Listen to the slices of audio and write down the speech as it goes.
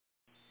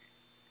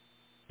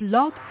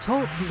Blog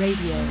Talk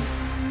Radio.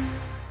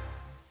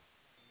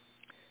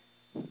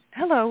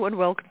 Hello and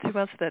welcome to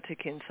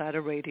Aesthetic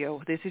Insider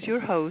Radio. This is your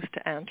host,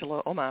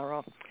 Angela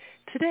O'Mara.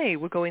 Today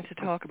we're going to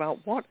talk about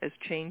what has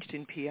changed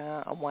in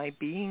PR and why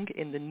being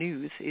in the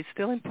news is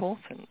still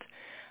important.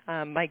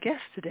 My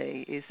guest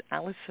today is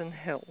Alison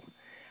Hill.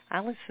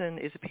 Alison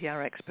is a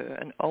PR expert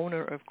and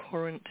owner of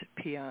Current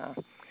PR.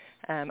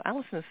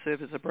 Alison has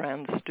served as a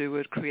brand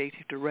steward,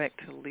 creative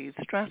director, lead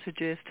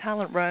strategist,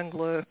 talent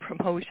wrangler,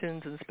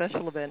 promotions and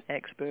special event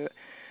expert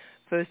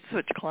for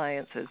such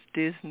clients as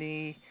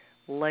Disney,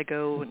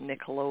 Lego,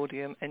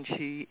 Nickelodeon, and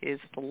she is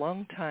the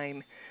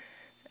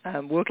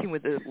working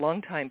with the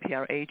long-time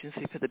PR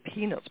agency for the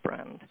Peanuts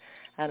brand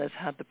and has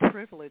had the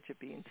privilege of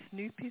being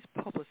Snoopy's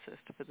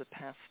publicist for the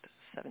past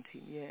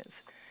 17 years.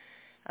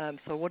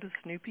 So what does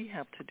Snoopy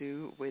have to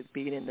do with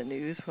being in the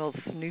news? Well,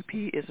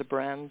 Snoopy is a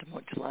brand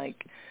much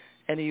like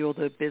any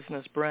other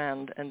business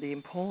brand, and the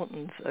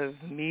importance of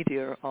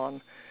media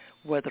on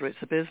whether it's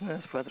a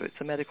business, whether it's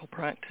a medical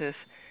practice,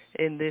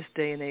 in this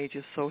day and age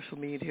of social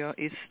media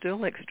is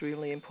still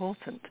extremely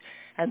important.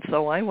 And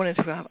so I wanted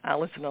to have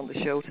Alison on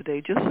the show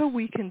today just so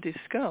we can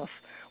discuss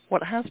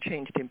what has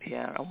changed in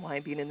PR and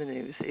why being in the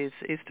news is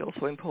still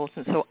so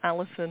important. So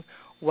Alison,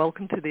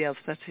 welcome to the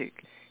Aesthetic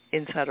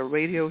Insider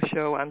Radio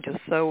Show. I'm just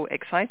so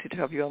excited to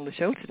have you on the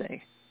show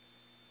today.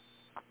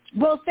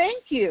 Well,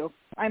 thank you.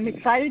 I'm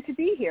excited to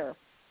be here.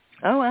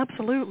 Oh,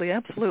 absolutely,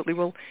 absolutely.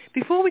 Well,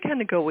 before we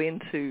kind of go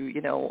into,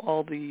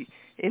 all the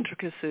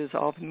intricacies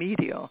of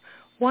media,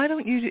 why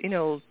don't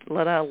you,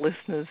 let our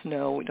listeners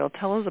know,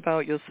 tell us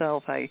about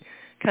yourself. I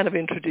kind of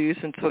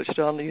introduced and touched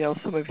on,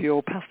 some of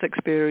your past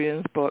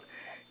experience, but,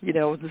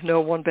 there's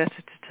no one better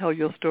to tell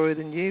your story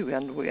than you,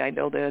 and I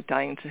know they're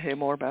dying to hear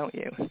more about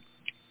you.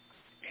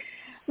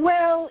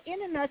 Well,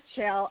 in a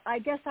nutshell, I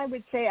guess I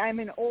would say I'm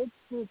an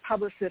old-school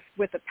publicist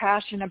with a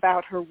passion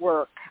about her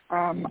work.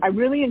 I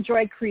really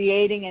enjoy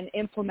creating and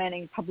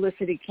implementing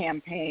publicity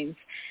campaigns,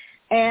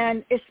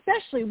 and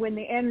especially when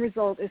the end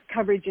result is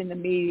coverage in the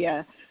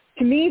media.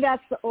 To me,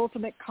 that's the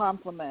ultimate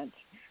compliment.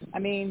 I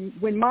mean,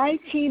 when my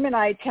team and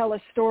I tell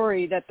a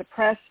story that the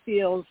press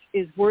feels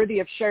is worthy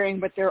of sharing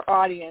with their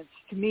audience,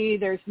 to me,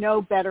 there's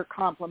no better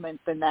compliment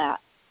than that.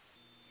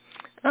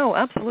 Oh,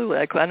 absolutely.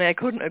 I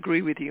couldn't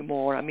agree with you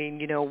more. I mean,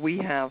 we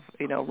have,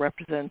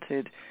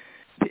 represented,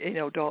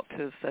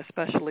 doctors,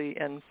 especially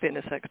and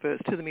fitness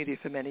experts to the media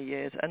for many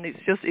years. And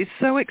it's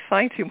so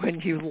exciting when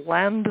you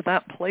land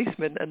that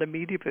placement and a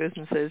media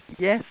person says,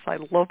 yes, I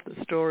love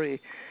the story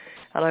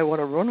and I want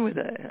to run with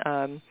it.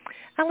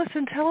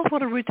 Alison, tell us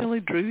what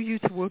originally drew you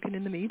to working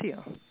in the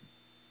media.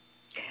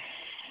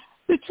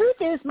 The truth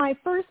is, my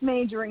first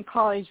major in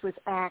college was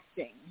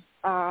acting.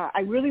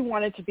 I really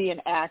wanted to be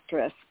an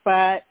actress,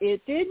 but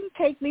it didn't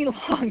take me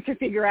long to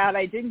figure out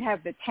I didn't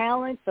have the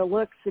talent, the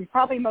looks, and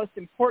probably most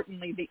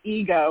importantly, the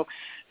ego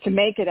to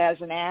make it as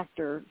an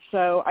actor.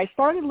 So I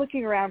started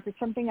looking around for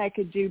something I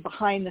could do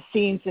behind the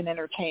scenes in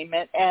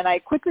entertainment, and I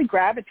quickly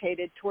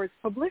gravitated towards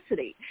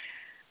publicity.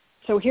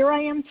 So here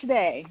I am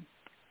today.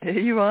 Here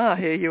you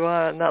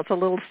are, and that's a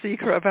little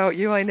secret about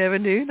you. I never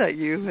knew that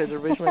you had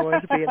originally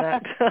wanted to be an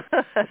actor.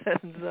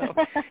 And so,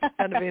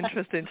 kind of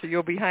interesting. So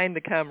you're behind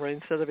the camera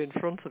instead of in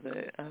front of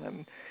it,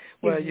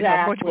 where Exactly. You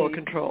have much more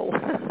control.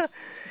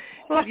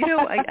 Well,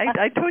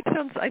 I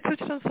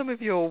touched on some of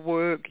your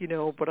work,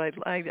 but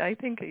I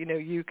think,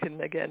 you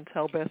can, again,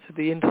 tell better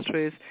the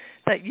industries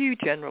that you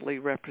generally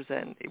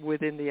represent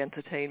within the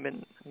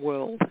entertainment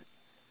world.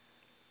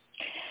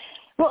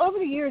 Well, over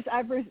the years,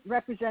 I've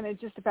represented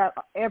just about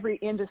every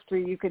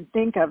industry you can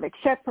think of,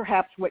 except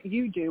perhaps what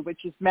you do,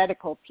 which is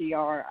medical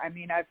PR. I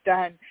mean, I've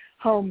done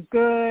home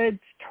goods,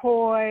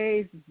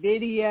 toys,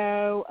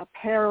 video,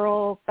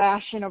 apparel,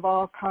 fashion of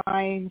all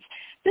kinds,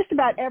 just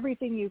about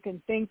everything you can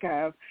think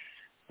of.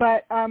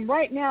 But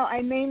right now,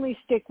 I mainly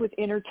stick with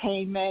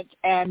entertainment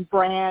and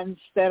brands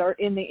that are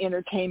in the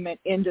entertainment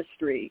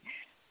industry.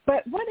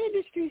 But what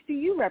industries do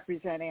you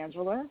represent,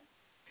 Angela?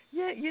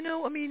 Yeah,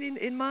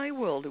 in my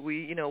world,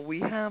 we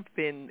have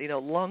been,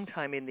 long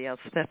time in the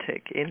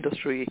aesthetic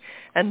industry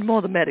and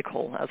more the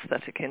medical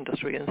aesthetic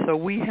industry. And so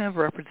we have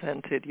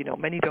represented,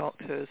 many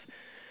doctors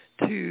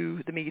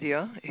to the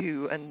media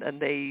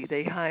and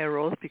they hire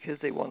us because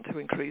they want to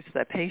increase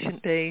their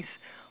patient base,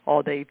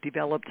 or they've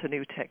developed a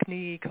new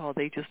technique, or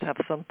they just have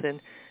something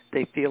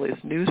they feel is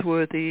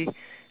newsworthy.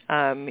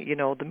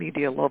 The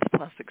media loves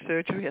plastic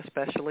surgery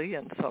especially,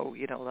 and so,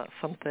 that's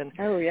something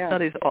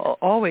that is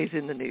always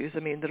in the news. I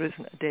mean, there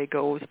isn't a day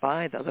goes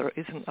by that there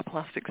isn't a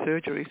plastic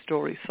surgery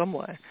story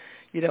somewhere,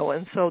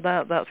 and so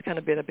that's kind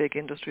of been a big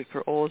industry for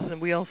us. And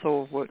we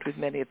also have worked with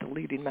many of the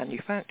leading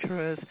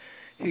manufacturers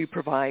who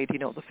provide,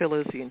 the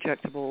fillers, the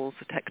injectables,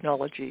 the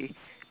technology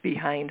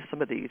behind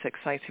some of these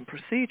exciting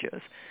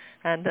procedures.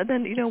 And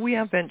then, we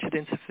have ventured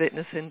into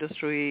fitness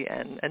industry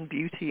and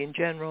beauty in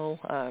general.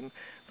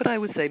 But I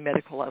would say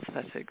medical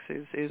aesthetics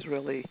is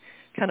really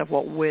kind of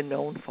what we're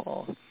known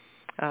for.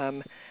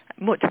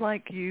 Much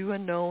like you are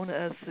known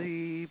as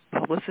the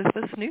publicist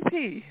for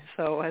Snoopy.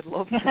 So I'd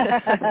love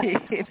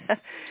to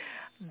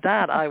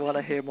That I want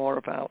to hear more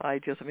about. I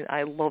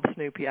love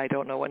Snoopy. I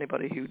don't know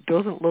anybody who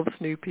doesn't love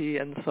Snoopy,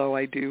 and so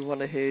I do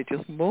want to hear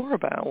just more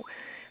about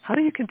how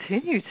do you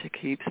continue to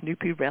keep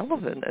Snoopy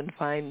relevant and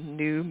find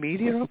new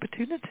media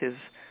opportunities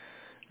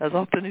as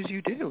often as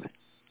you do.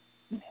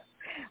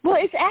 Well,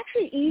 it's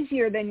actually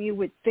easier than you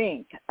would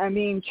think. I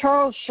mean,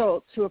 Charles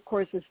Schulz, who of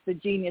course is the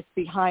genius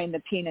behind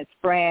the Peanuts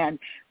brand,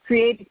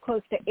 created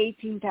close to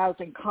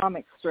 18,000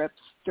 comic strips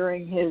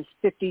during his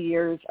 50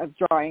 years of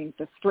drawing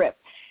the strip.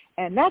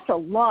 And that's a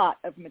lot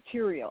of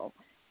material.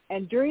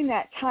 And during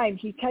that time,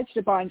 he touched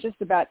upon just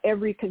about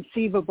every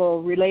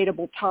conceivable,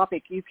 relatable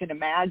topic you can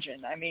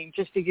imagine. I mean,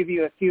 just to give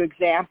you a few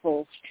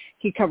examples,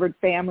 he covered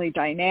family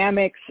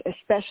dynamics,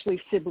 especially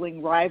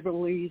sibling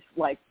rivalries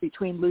like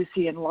between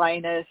Lucy and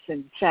Linus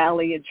and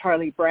Sally and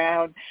Charlie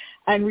Brown,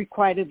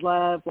 unrequited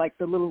love like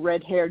the little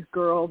red-haired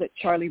girl that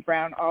Charlie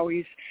Brown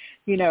always,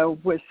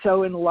 was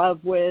so in love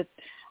with.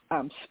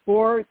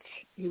 Sports,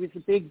 he was a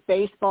big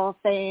baseball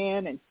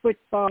fan, and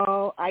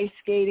football, ice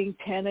skating,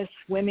 tennis,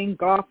 swimming,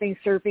 golfing,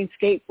 surfing,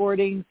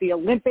 skateboarding, the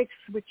Olympics,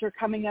 which are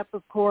coming up,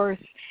 of course.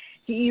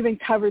 He even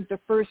covered the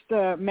first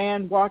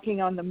man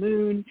walking on the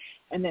moon,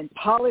 and then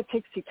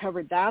politics, he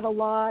covered that a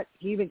lot.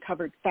 He even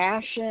covered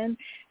fashion,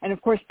 and of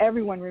course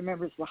everyone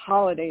remembers the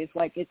holidays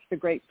like It's the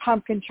Great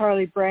Pumpkin,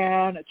 Charlie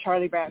Brown, A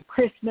Charlie Brown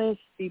Christmas,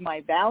 Be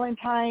My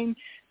Valentine,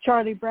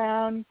 Charlie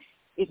Brown.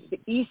 It's the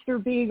Easter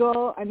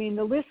Beagle. I mean,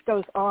 the list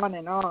goes on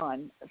and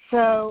on.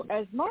 So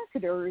as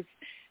marketers,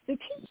 the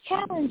Teens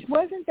Challenge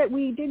wasn't that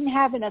we didn't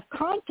have enough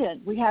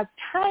content. We have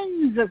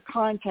tons of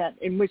content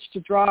in which to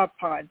draw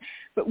upon,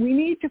 but we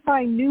need to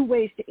find new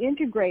ways to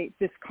integrate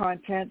this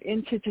content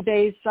into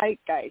today's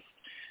zeitgeist.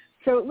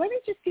 So let me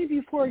just give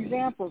you 4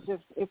 examples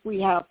if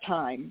we have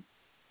time.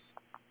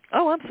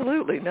 Oh,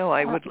 absolutely. No,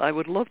 I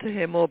would love to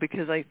hear more,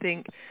 because I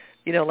think,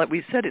 like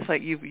we said, it's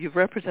like you've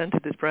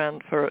represented this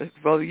brand for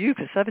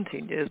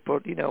 17 years,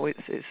 but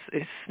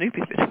it's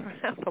Snoopy's been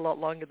around a lot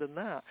longer than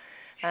that,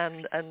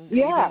 and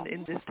yeah. Even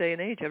in this day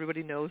and age,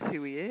 everybody knows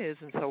who he is,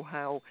 and so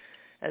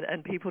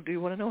and people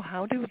do want to know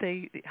how do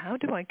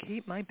I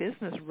keep my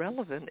business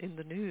relevant in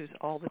the news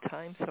all the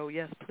time? So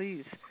yes,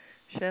 please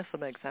share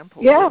some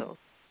examples. Yeah, with us.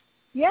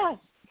 yeah.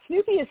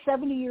 Snoopy is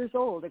 70 years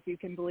old, if you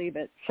can believe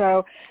it.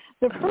 So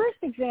the first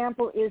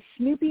example is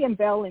Snoopy and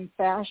Belle in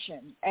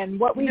fashion. And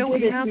what we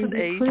did is we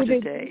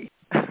recruited... Aged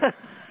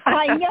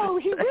I know,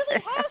 he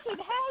really hasn't,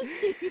 has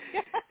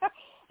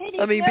he?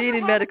 I mean, being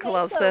in medical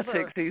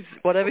aesthetics,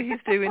 whatever he's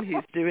doing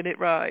it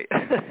right.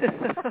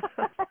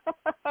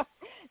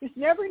 He's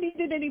never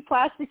needed any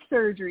plastic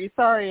surgery.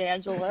 Sorry,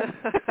 Angela.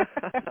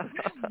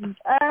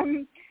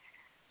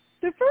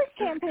 The first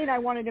campaign I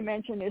wanted to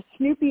mention is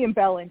Snoopy and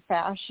Belle in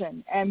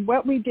fashion. And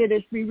what we did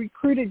is we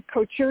recruited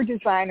couture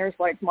designers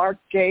like Marc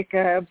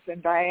Jacobs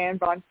and Diane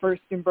von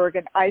Furstenberg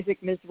and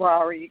Isaac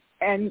Mizrahi.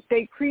 And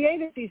they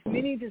created these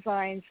mini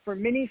designs for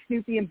mini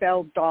Snoopy and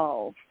Belle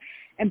dolls.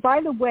 And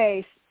by the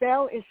way,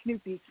 Belle is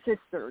Snoopy's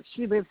sister.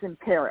 She lives in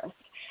Paris.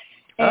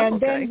 And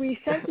then we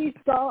sent these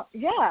dolls.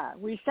 Yeah,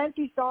 we sent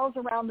these dolls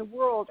around the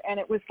world, and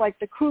it was like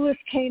the coolest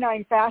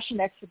canine fashion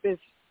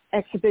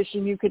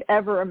exhibition you could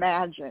ever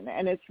imagine,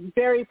 and it's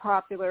very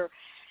popular.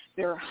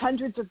 There are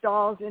hundreds of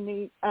dolls in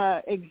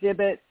the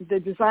exhibit. The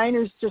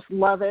designers just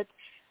love it,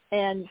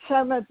 and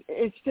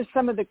it's just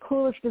some of the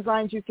coolest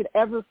designs you could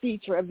ever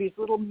feature of these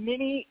little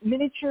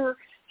miniature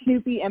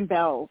Snoopy and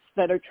Belles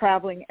that are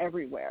traveling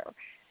everywhere.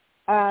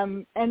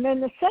 And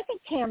then the second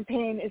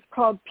campaign is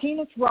called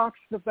Peanuts Rocks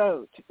the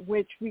Vote,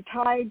 which we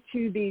tied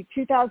to the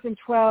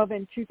 2012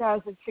 and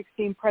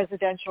 2016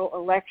 presidential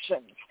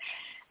elections.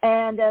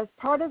 And as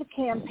part of the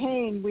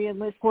campaign, we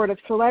enlist support of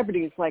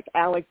celebrities like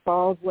Alec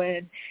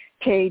Baldwin,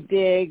 Taye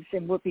Diggs,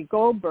 and Whoopi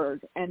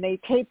Goldberg. And they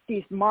taped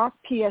these mock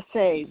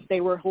PSAs. They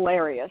were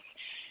hilarious.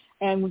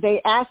 And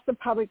they asked the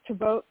public to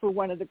vote for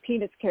one of the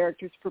Peanuts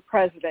characters for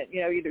president,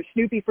 either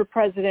Snoopy for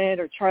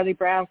president or Charlie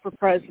Brown for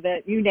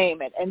president, you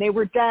name it. And they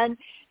were done,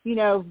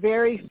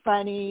 very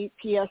funny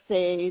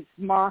PSAs,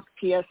 mock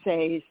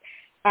PSAs,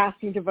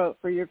 asking to vote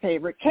for your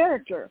favorite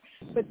character.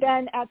 But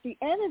then at the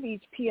end of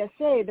each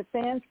PSA, the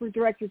fans were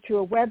directed to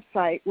a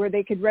website where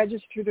they could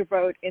register to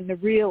vote in the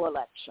real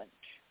election.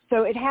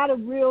 So it had a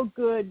real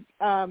good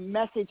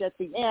message at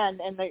the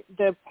end, and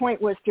the point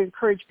was to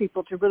encourage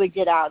people to really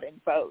get out and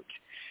vote.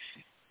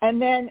 And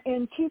then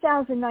in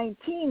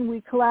 2019,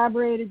 we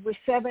collaborated with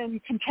 7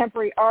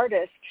 contemporary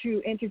artists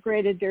who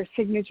integrated their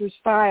signature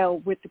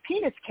style with the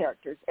Peanuts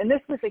characters. And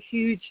this was a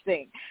huge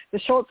thing. The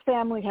Schulz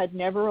family had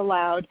never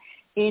allowed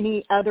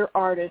any other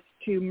artists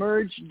to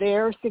merge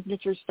their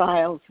signature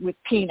styles with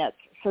Peanuts.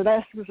 So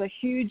this was a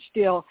huge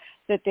deal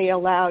that they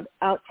allowed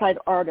outside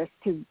artists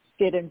to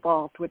get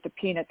involved with the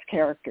Peanuts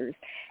characters.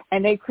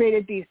 And they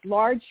created these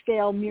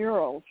large-scale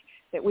murals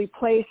that we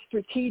placed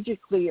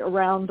strategically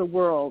around the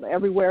world,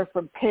 everywhere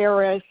from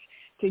Paris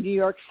to New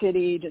York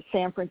City to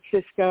San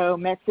Francisco,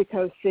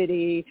 Mexico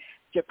City,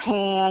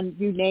 Japan,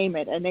 you name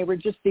it. And they were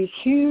just these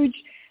huge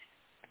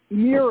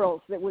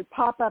murals that would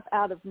pop up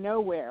out of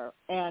nowhere,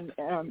 and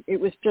it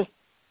was just,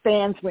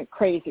 fans went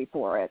crazy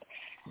for it.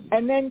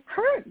 And then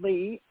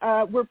currently,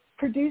 we're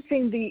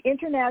producing the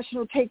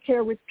International Take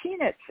Care with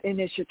Peanuts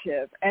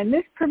initiative, and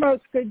this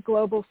promotes good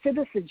global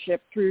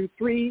citizenship through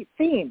 3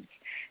 themes: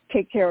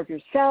 take care of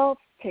yourself,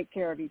 take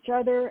care of each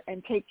other,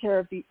 and take care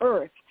of the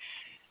earth.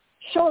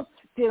 Schultz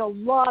did a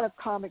lot of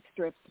comic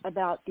strips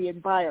about the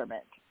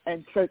environment,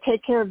 and so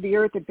Take Care of the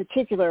Earth in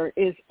particular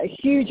is a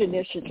huge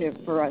initiative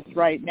for us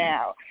right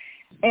now.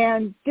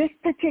 And this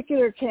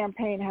particular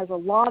campaign has a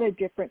lot of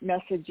different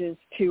messages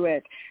to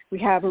it. We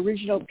have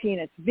original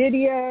Peanuts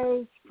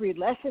videos, free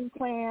lesson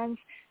plans,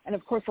 and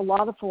of course a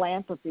lot of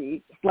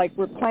philanthropy. Like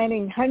we're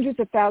planting hundreds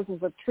of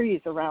thousands of trees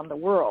around the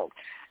world.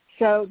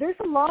 So there's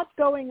a lot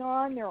going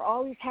on. There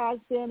always has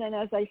been. And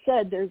as I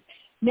said, there's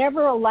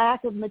never a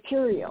lack of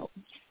material.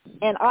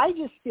 And I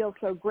just feel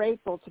so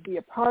grateful to be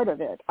a part of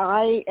it.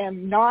 I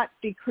am not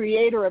the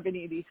creator of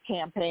any of these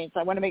campaigns.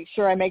 I want to make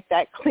sure I make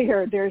that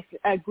clear. There's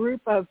a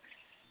group of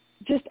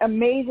just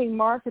amazing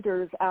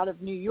marketers out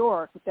of New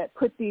York that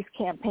put these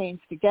campaigns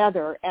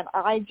together, and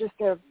I just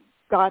have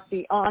got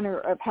the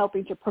honor of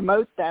helping to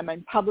promote them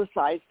and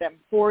publicize them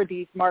for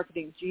these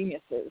marketing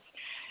geniuses.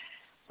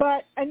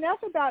 But enough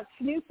about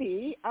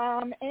Snoopy.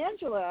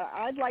 Angela,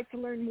 I'd like to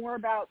learn more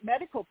about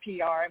medical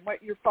PR and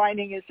what you're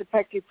finding is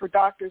effective for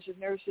doctors and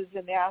nurses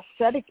in the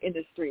aesthetic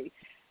industry,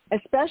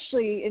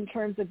 especially in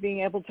terms of being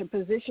able to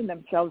position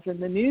themselves in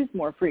the news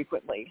more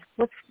frequently.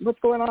 What's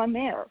going on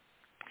there?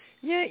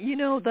 Yeah,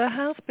 there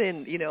has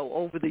been,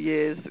 over the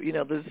years,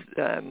 there's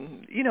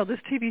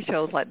TV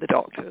shows like The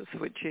Doctors,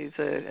 which is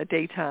a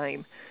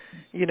daytime,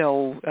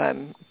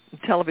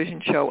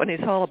 television show, and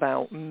it's all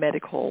about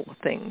medical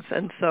things.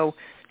 And so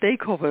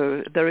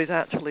there is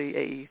actually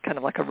a kind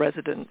of like a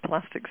resident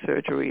plastic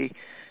surgery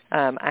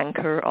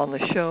anchor on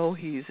the show.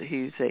 He's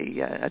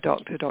a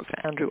doctor, Dr.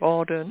 Andrew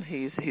Auden.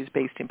 He's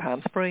based in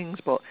Palm Springs,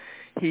 but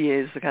he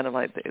is kind of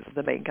like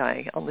the main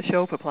guy on the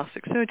show for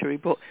plastic surgery.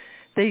 But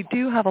they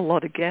do have a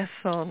lot of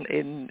guests on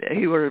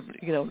who are,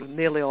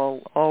 nearly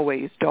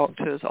always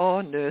doctors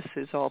or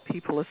nurses or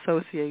people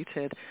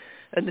associated.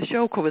 And the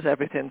show covers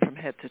everything from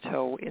head to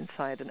toe,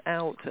 inside and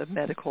out of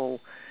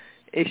medical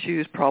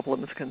issues,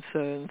 problems,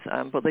 concerns,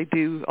 but they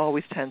do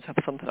always tend to have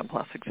something on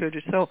plastic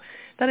surgery. So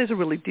that is a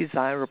really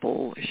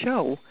desirable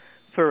show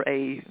for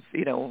a,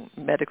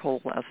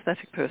 medical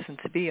aesthetic person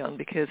to be on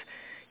because,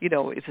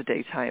 it's a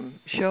daytime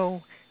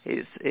show.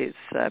 It's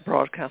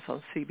broadcast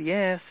on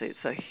CBS. It's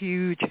a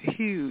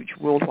huge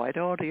worldwide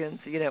audience,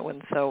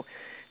 and so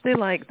they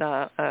like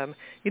that.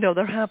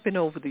 There have been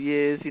over the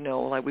years,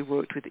 like we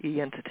worked with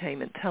E!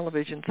 Entertainment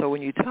Television. So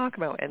when you talk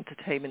about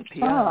entertainment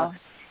PR,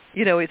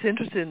 it's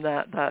interesting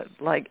that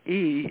like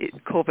E!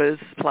 it covers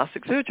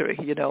plastic surgery.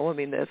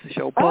 There's a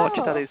show Botch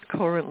that is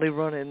currently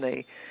running.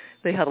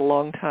 They had a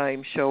long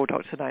time show,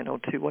 Dr.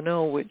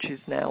 90210, which is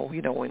now,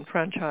 in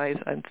franchise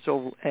and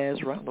still airs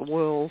around the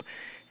world.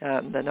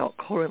 They're not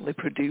currently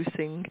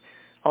producing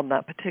on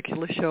that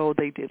particular show.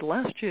 They did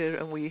last year,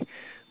 and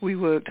we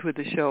worked with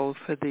the show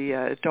for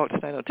the Dr.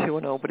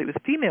 90210, but it was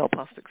female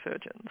plastic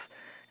surgeons.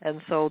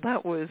 And so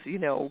that was,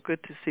 good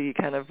to see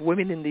kind of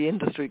women in the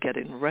industry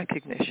getting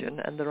recognition,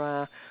 and there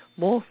are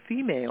more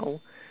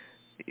females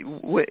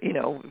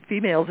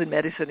in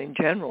medicine in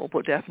general,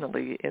 but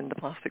definitely in the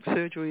plastic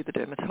surgery, the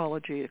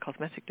dermatology, the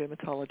cosmetic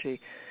dermatology,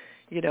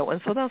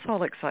 and so that's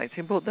all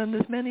exciting. But then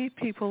there's many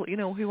people,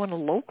 who on a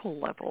local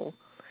level,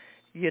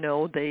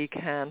 they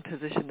can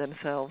position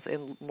themselves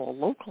in more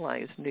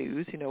localized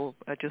news.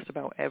 Just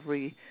about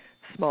every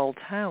small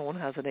town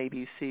has an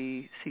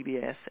ABC,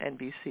 CBS,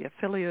 NBC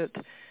affiliate,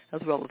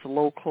 as well as a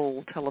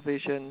local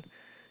television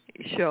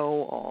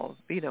show or,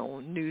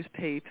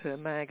 newspaper,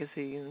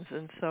 magazines.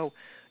 And so,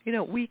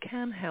 we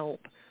can help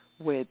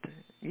with,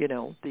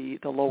 the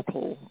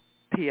local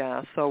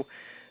PR. So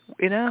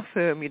in our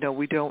firm,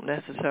 we don't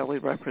necessarily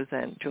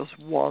represent just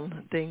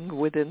one thing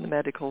within the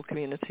medical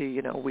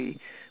community.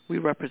 We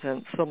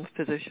represent some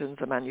physicians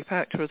and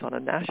manufacturers on a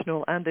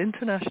national and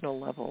international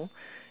level.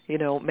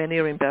 Many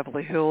are in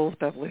Beverly Hills.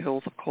 Beverly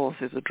Hills, of course,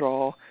 is a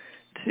draw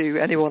to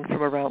anyone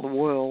from around the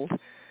world.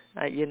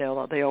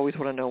 They always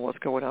want to know what's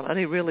going on. And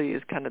it really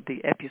is kind of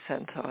the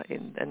epicenter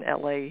in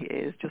L.A.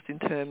 is just in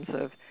terms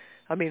of,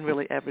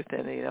 really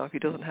everything. If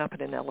it doesn't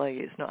happen in L.A.,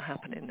 it's not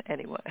happening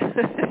anywhere.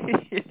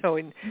 In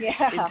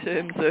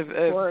terms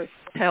of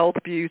health,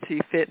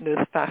 beauty, fitness,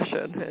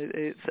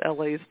 fashion,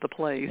 LA's the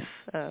place.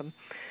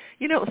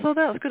 So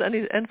that's good.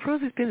 And for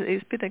us,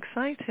 it's been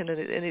exciting, and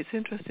it's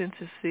interesting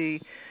to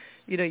see.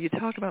 You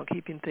talk about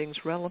keeping things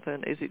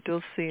relevant. It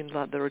does seem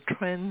that there are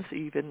trends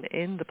even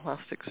in the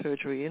plastic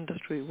surgery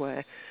industry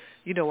where,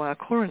 our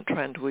current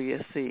trend we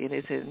are seeing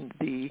is in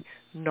the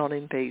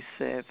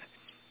non-invasive,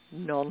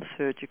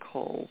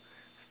 non-surgical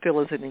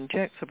fillers and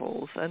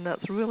injectables, and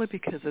that's really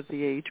because of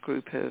the age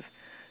group of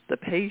the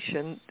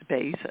patient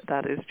base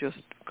that has just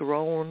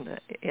grown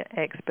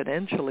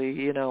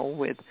exponentially,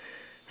 with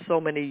so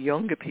many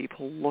younger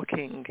people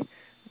looking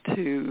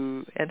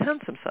to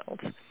enhance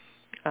themselves.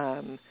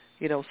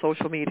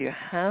 Social media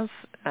has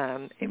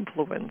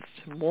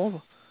influenced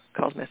more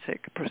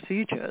cosmetic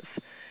procedures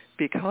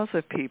because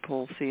of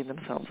people seeing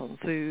themselves on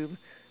Zoom,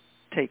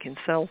 taking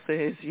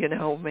selfies,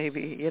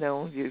 maybe,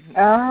 you've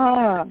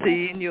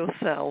seen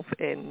yourself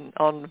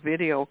on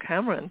video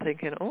camera and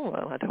thinking, oh,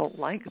 well, I don't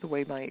like the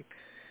way my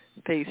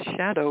face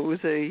shadows,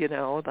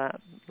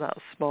 that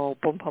small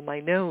bump on my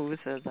nose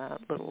or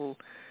that little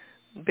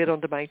bit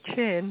under my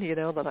chin,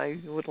 that I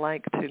would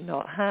like to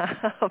not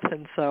have.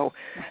 And so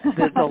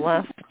the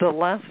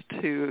last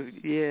 2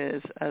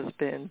 years has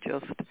been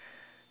just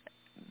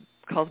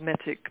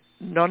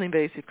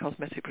non-invasive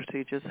cosmetic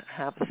procedures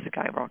have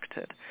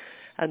skyrocketed.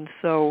 And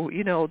so,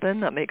 then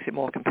that makes it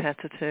more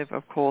competitive.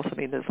 Of course, I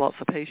mean, there's lots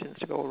of patients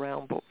to go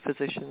around, but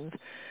physicians,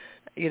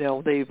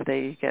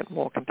 they get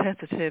more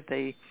competitive.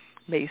 They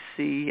may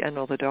see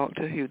another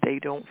doctor who they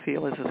don't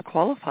feel is as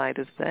qualified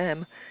as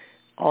them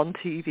on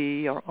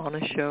TV or on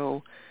a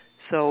show.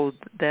 So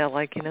they're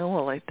like,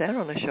 well, if they're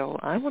on a show,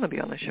 I want to be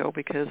on a show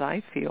because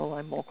I feel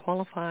I'm more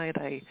qualified.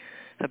 I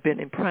have been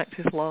in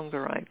practice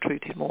longer. I've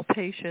treated more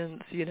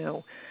patients,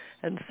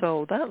 And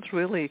so that's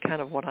really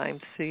kind of what I'm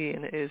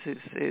seeing is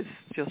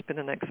just been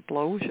an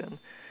explosion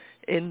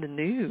in the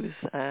news.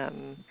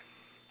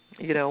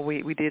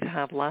 We did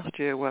have last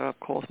year where, of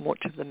course, much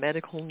of the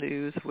medical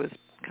news was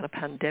kind of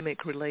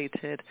pandemic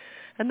related,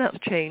 and that's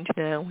changed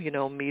now.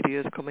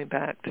 Media's coming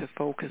back to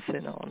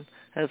focusing on,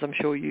 as I'm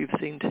sure you've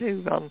seen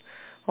too,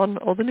 on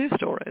other news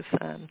stories.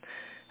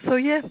 So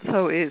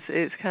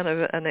it's kind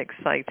of an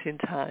exciting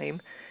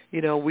time.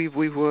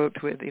 We've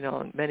worked with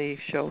many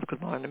shows,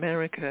 Good Morning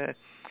America.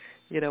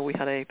 We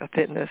had a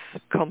fitness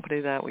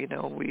company that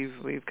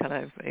we've kind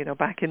of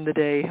back in the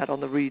day had on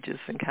the Regis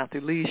and Kathy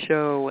Lee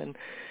show, and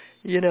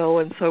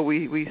so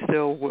we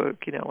still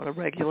work on a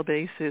regular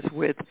basis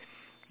with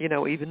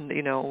even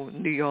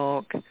New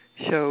York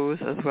shows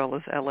as well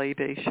as LA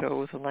based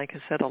shows, and like I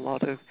said, a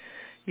lot of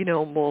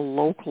more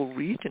local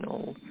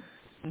regional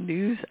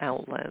news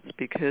outlets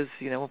because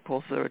of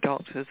course there are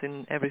doctors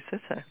in every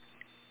city.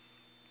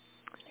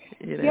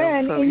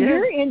 And in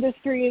your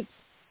industry,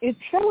 it's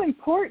so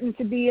important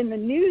to be in the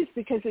news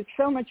because it's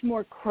so much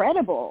more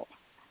credible.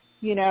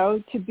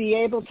 To be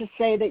able to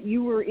say that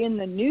you were in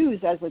the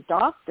news as a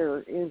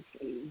doctor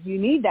you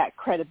need that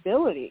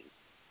credibility.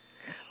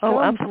 Oh,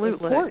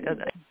 absolutely.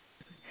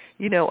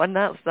 And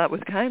that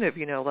was kind of,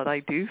 that I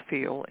do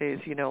feel is,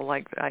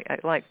 like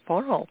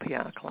for all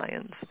PR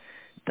clients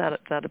that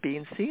are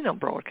being seen on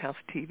broadcast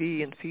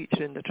TV and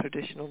featured in the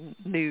traditional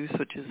news,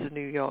 such as the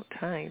New York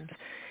Times,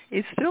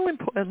 is still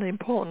an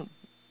important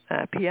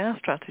PR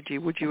strategy.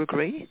 Would you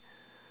agree?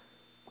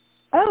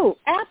 Oh,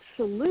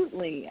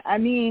 absolutely. I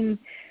mean,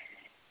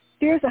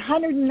 there's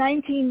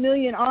 119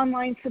 million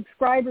online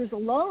subscribers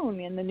alone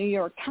in the New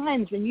York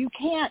Times, and you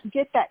can't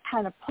get that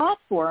kind of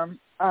platform,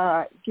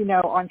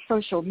 on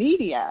social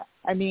media.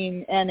 I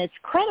mean, and it's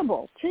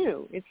credible,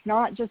 too. It's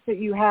not just that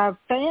you have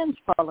fans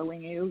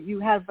following you. You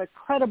have a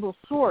credible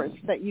source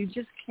that you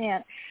just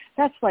can't –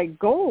 that's like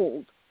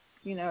gold.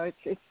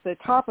 It's the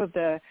top of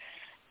the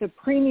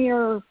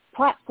premier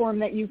platform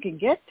that you can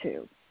get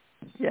to.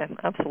 Yeah,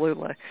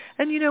 absolutely.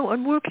 And,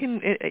 and working,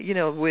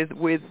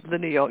 with the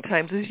New York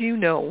Times, as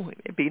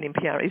being in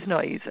PR is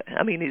not easy.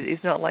 I mean,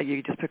 it's not like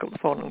you just pick up the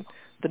phone and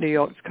the New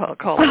York's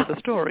call with the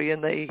story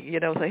and they,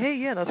 say, hey,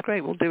 yeah, that's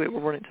great, we'll do it,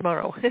 we'll run it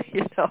tomorrow.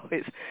 It's not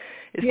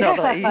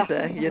that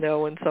easy,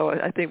 and so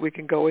I think we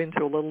can go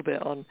into a little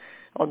bit on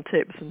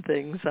tips and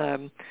things.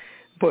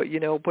 But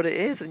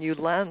it is, and you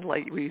land,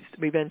 like we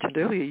mentioned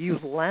earlier, you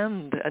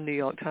land a New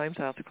York Times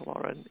article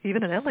or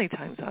even an LA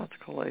Times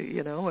article,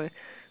 a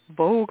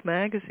Vogue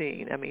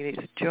magazine. I mean,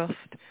 it's just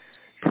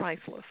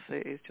priceless.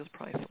 It is just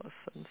priceless,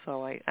 and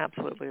so I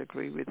absolutely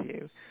agree with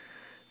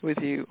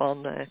you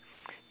on there.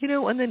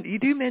 And then you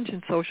do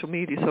mention social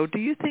media. So, do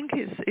you think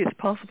it's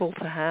possible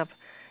to have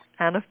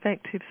an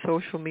effective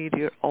social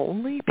media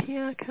only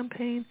PR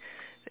campaign,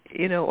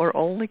 or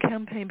only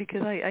campaign?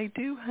 Because I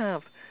do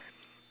have,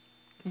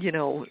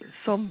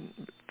 some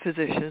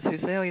physicians who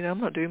say, I'm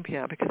not doing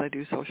PR because I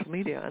do social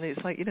media, and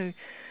it's like,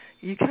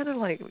 you kind of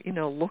like,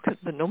 look at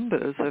the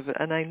numbers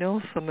and I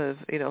know some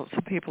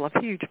people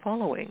have huge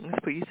followings,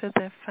 but you said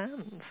they're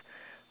fans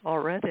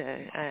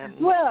already.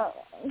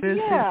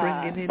 Versus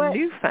bringing in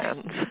new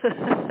fans.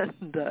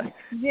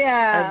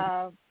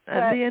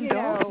 and the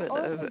endorsement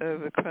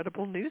of a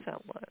credible news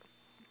outlet.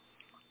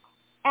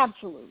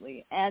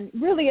 Absolutely. And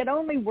really it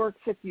only works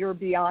if you're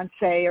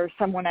Beyonce or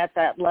someone at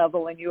that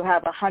level and you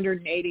have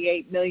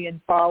 188 million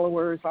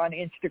followers on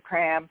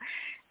Instagram.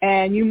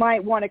 And you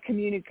might want to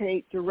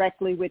communicate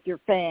directly with your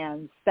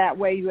fans. That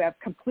way you have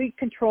complete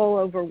control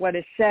over what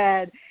is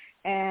said,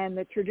 and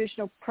the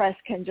traditional press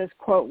can just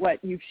quote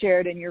what you've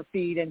shared in your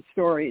feed and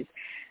stories.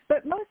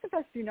 But most of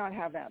us do not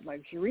have that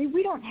luxury.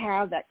 We don't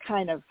have that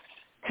kind of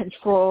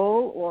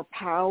control or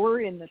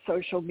power in the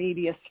social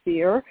media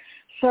sphere.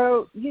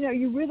 So,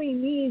 you really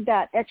need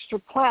that extra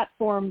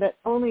platform that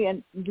only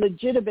a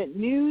legitimate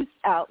news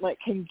outlet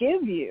can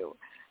give you.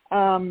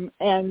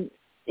 And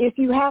if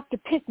you have to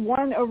pick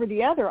one over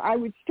the other, I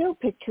would still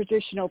pick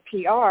traditional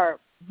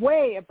PR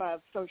way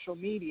above social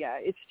media.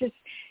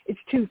 It's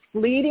too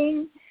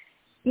fleeting,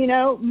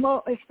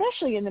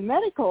 especially in the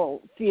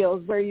medical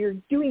field where you're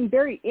doing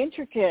very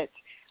intricate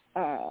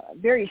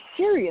very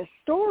serious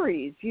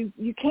stories.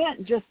 You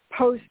can't just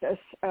post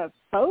a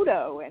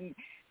photo and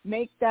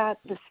make that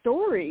the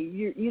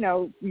story. You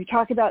know, you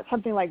talk about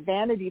something like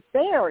Vanity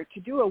Fair. To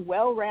do a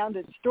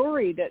well-rounded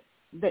story that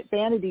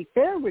Vanity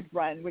Fair would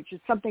run, which is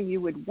something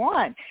you would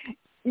want,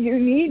 you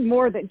need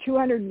more than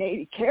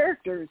 280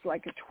 characters,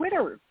 like a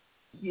Twitter,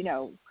 you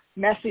know,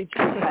 message.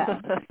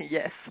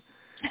 Yes.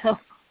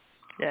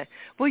 Yeah.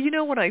 Well, you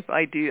know what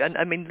I do, and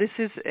I mean, this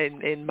is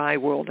in my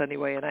world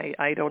anyway, and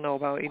I don't know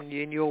about in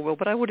your world,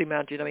 but I would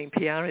imagine, I mean,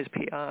 PR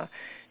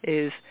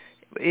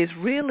is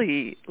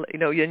really, you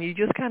know, and you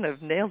just kind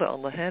of nailed it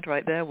on the head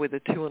right there with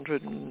the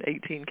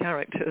 218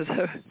 characters,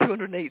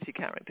 280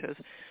 characters.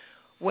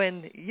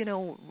 When, you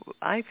know,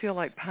 I feel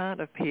like part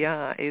of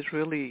PR is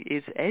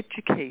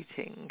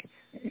educating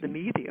the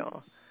media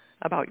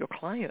about your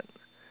client,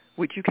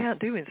 which you can't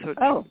do in such,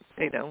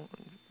 you know,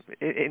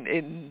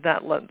 in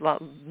that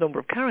number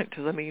of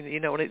characters. I mean, you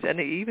know, and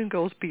it even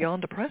goes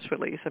beyond a press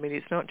release. I mean,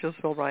 it's not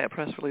just, well, write a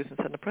press release and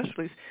send a press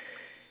release.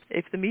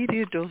 If the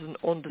media doesn't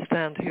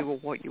understand who or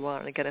what you are,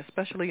 and again,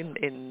 especially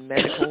in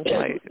medical,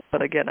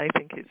 but again, I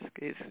think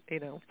it's you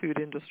know, food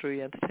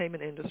industry,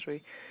 entertainment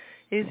industry,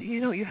 is,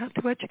 you know, you have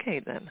to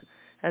educate them,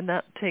 and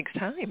that takes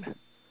time.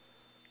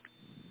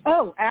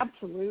 Oh,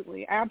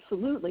 absolutely,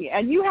 absolutely.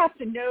 And you have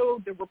to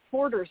know the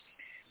reporter's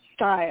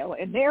style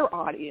and their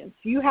audience.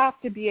 You have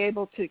to be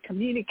able to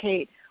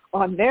communicate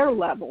on their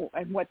level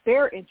and what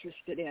they're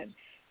interested in.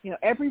 You know,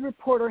 every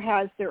reporter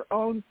has their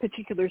own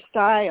particular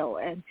style,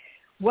 and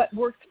what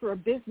works for a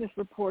business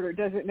reporter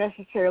doesn't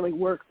necessarily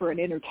work for an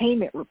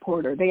entertainment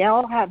reporter. They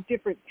all have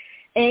different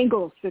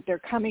angles that they're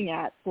coming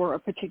at for a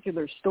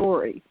particular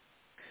story.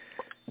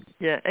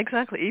 Yeah,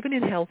 exactly. Even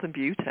in health and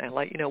beauty,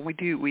 like, you know, we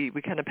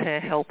kind of pair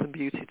health and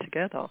beauty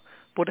together.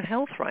 But a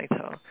health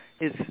writer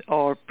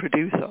or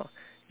producer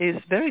is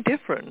very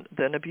different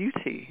than a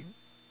beauty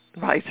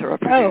writer or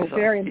producer. Oh,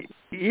 very.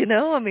 You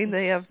know, I mean,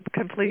 they have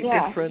completely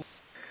different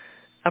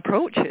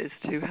approaches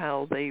to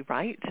how they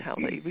write, how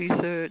they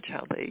research,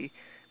 how they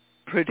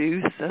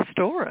produce a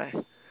story.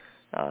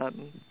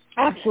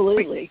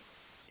 Absolutely.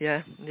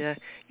 Yeah.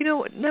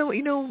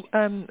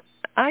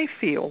 I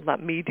feel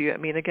that media, I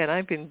mean, again,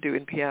 I've been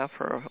doing PR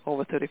for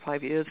over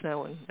 35 years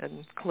now,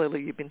 and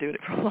clearly you've been doing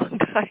it for a long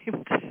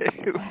time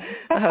too.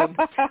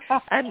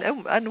 And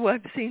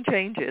I've seen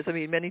changes, I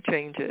mean, many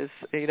changes,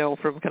 you know,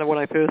 from kind of when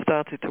I first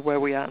started to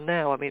where we are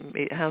now. I mean,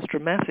 it has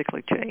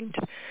dramatically changed.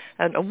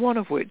 And one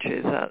of which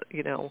is that,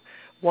 you know,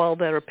 while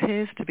there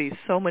appears to be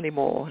so many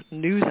more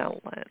news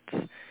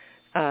outlets,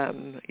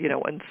 you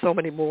know, and so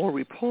many more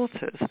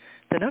reporters,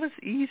 they're not as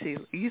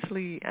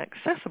easily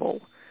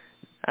accessible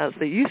as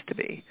they used to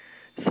be.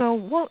 So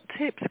what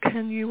tips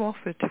can you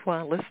offer to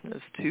our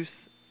listeners to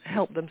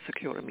help them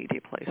secure a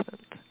media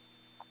placement?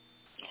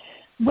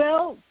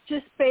 Well,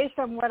 just based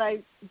on what I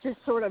just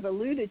sort of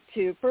alluded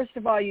to, first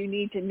of all, you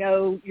need to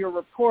know your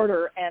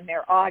reporter and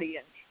their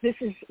audience. This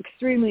is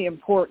extremely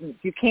important.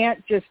 You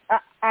can't just,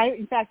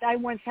 in fact, I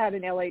once had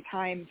an LA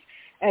Times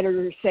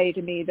editor say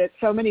to me that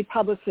so many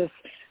publicists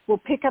will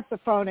pick up the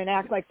phone and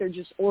act like they're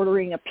just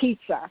ordering a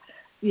pizza,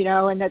 you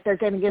know, and that they're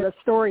going to get a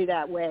story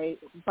that way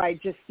by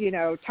just, you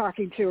know,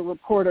 talking to a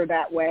reporter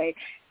that way.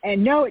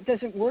 And no, it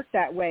doesn't work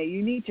that way.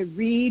 You need to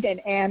read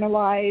and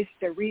analyze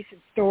their recent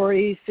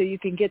stories so you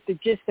can get the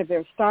gist of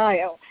their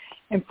style.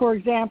 And for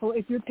example,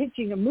 if you're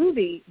pitching a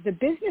movie, the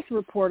business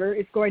reporter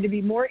is going to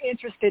be more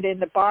interested in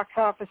the box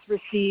office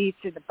receipts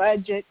and the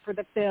budget for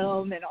the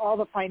film and all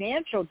the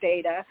financial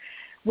data,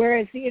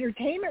 whereas the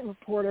entertainment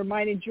reporter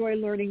might enjoy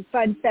learning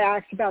fun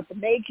facts about the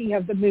making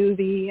of the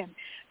movie and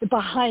the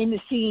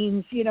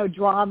behind-the-scenes, you know,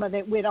 drama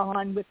that went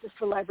on with the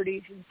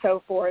celebrities and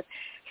so forth.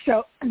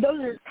 So those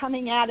are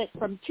coming at it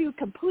from two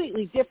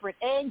completely different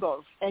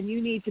angles, and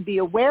you need to be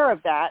aware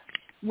of that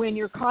when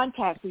you're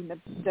contacting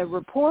the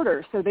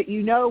reporter so that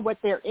you know what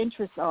their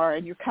interests are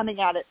and you're coming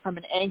at it from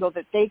an angle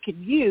that they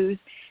can use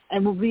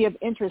and will be of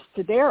interest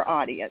to their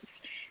audience.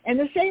 And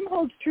the same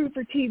holds true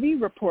for TV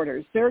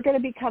reporters. They're going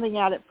to be coming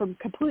at it from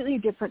completely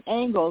different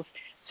angles,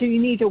 so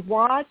you need to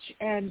watch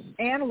and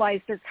analyze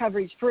their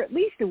coverage for at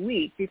least a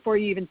week before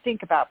you even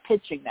think about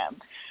pitching them.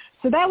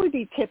 So that would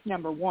be tip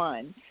number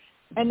one.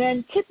 And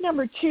then tip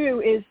number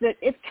two is that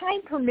if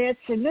time permits,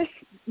 and this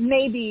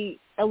may be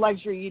a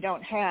luxury you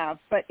don't have,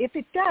 but if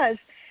it does,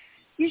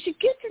 you should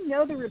get to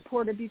know the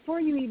reporter before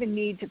you even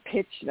need to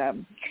pitch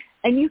them.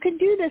 And you can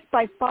do this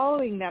by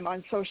following them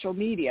on social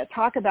media.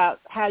 Talk about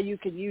how you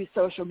can use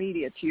social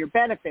media to your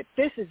benefit.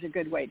 This is a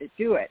good way to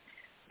do it.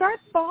 Start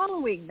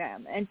following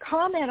them and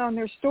comment on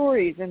their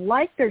stories and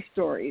like their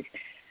stories.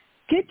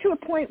 Get to a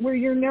point where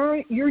your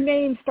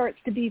name starts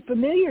to be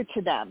familiar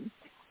to them,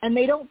 and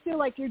they don't feel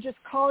like you're just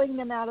calling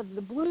them out of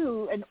the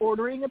blue and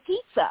ordering a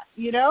pizza.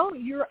 You know,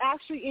 you're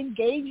actually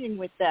engaging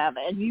with them,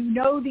 and you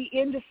know the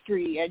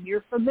industry, and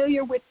you're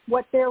familiar with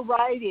what they're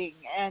writing,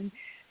 and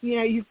you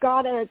know, you've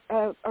got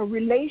a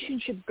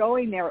relationship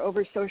going there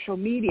over social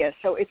media,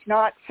 so it's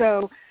not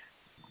so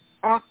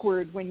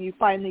awkward when you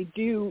finally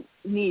do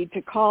need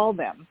to call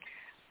them.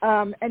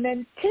 And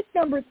then tip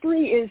number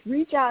 3 is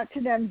reach out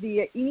to them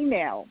via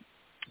email.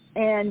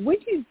 And when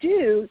you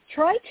do,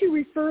 try to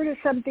refer to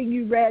something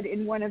you read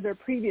in one of their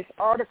previous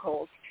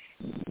articles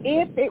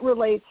if it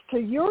relates to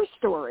your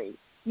story.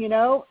 You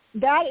know,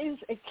 that is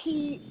a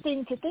key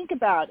thing to think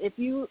about. If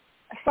you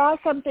saw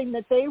something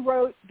that they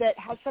wrote that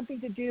has something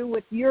to do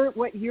with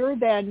what you're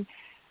then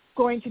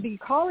going to be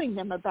calling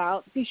them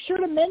about, be sure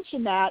to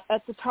mention that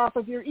at the top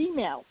of your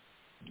email.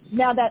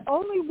 Now, that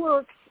only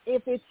works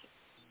if it's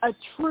a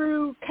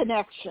true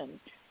connection.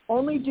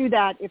 Only do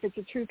that if it's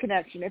a true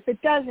connection. If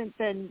it doesn't,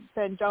 then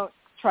don't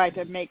try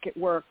to make it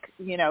work,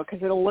 you know,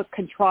 because it'll look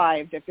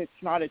contrived if it's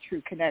not a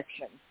true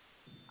connection.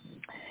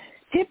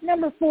 Tip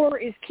number 4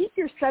 is keep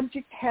your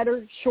subject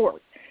header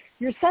short.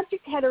 Your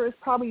subject header is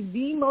probably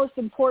the most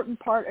important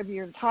part of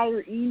your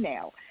entire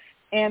email.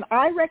 And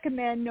I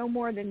recommend no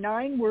more than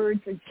 9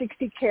 words and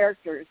 60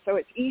 characters, so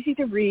it's easy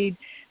to read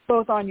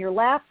both on your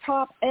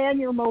laptop and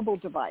your mobile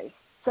device.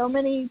 So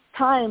many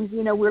times,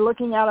 you know, we're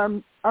looking at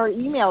our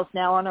emails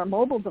now on our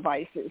mobile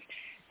devices.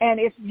 And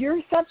if your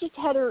subject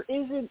header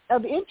isn't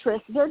of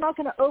interest, they're not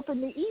going to open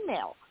the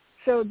email.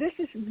 So this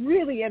is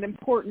really an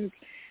important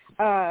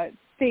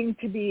thing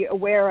to be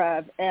aware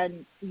of,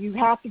 and you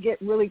have to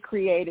get really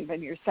creative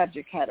in your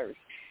subject headers.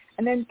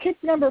 And then tip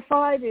number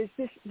 5 is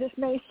this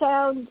may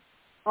sound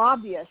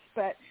obvious,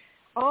 but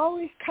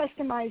always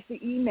customize the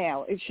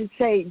email. It should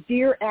say,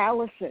 Dear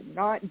Allison,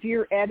 not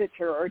Dear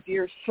Editor or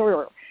Dear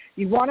Sir.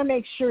 You want to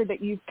make sure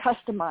that you've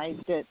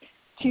customized it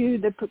to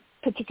the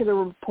particular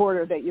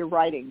reporter that you're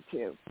writing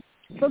to.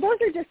 So those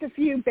are just a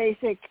few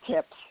basic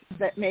tips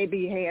that may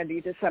be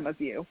handy to some of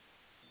you.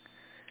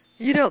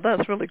 You know,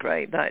 that's really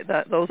great.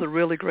 Those are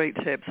really great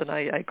tips, and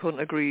I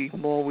couldn't agree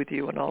more with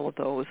you on all of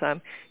those.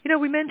 You know,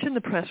 we mentioned the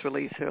press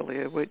release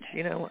earlier, which,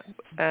 you know,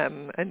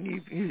 and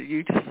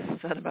you just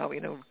said about,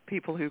 you know,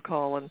 people who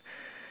call and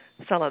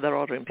sound like they're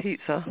ordering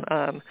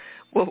pizza,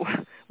 well,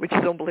 which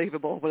is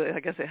unbelievable, but I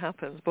guess it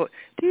happens. But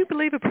do you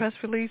believe a press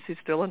release is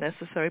still a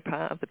necessary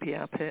part of the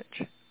PR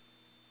pitch?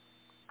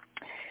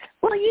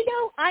 Well, you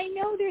know, I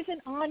know there's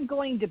an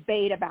ongoing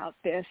debate about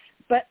this,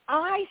 but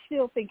I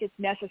still think it's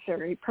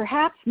necessary,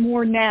 perhaps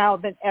more now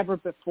than ever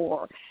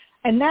before.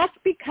 And that's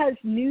because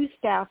news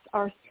staffs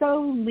are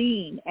so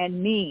lean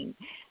and mean.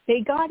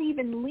 They got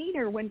even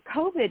leaner when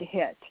COVID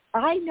hit.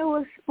 I know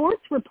of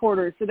sports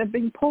reporters that have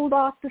been pulled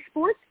off the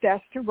sports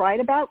desk to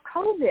write about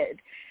COVID.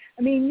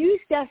 I mean,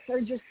 news desks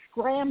are just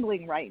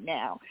scrambling right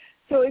now.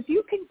 So if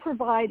you can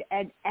provide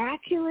an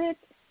accurate,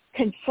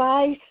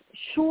 concise,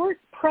 short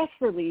press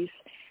release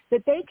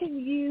that they can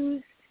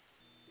use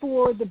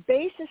for the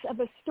basis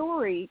of a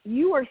story,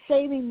 you are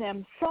saving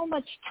them so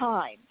much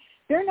time.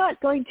 They're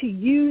not going to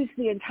use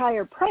the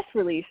entire press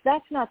release.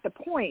 That's not the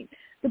point.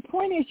 The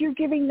point is you're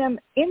giving them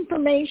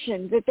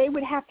information that they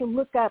would have to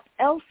look up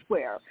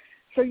elsewhere.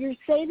 So you're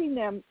saving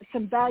them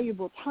some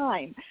valuable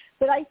time.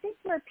 But I think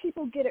where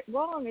people get it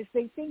wrong is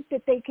they think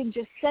that they can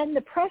just send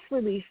the press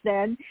release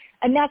then,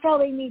 and that's all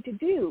they need to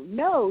do.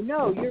 No,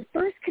 your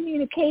first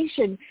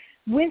communication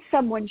with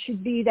someone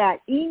should be that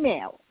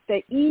email,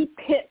 the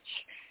e-pitch,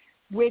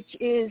 which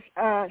is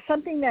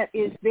something that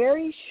is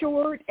very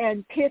short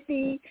and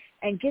pithy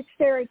and gets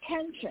their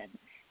attention.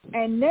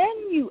 And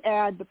then you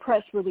add the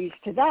press release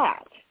to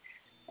that.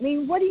 I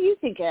mean, what do you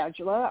think,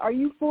 Angela? Are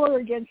you for or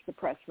against the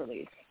press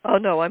release? Oh,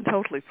 no, I'm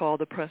totally for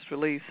the press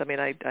release. I mean,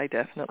 I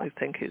definitely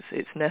think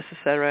it's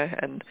necessary.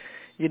 And,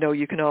 you know,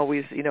 you can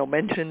always, you know,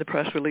 mention in the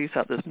press release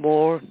that there's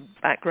more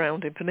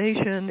background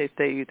information. If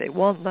they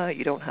want that,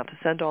 you don't have to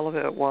send all of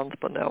it at once.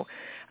 But, no,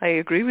 I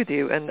agree with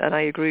you. And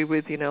I agree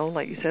with, you know,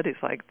 like you said,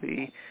 it's like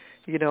the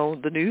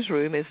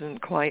newsroom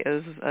isn't quite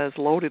as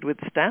loaded with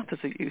staff as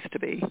it used to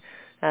be.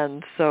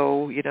 And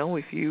so, you know,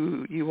 if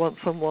you want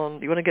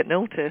someone, you want to get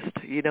noticed,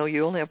 you know,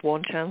 you only have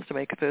one chance to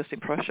make a first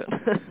impression.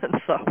 And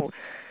so,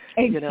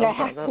 exactly. You know,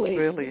 that's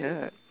really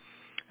it.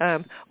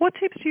 What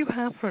tips do you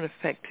have for an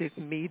effective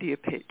media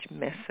pitch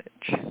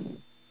message?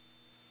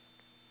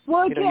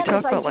 Well, you know, again, you talk as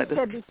about I like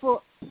just said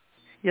before.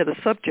 Yeah, the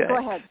subject. Go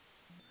ahead.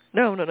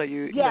 No,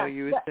 you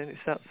were saying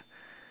stuff.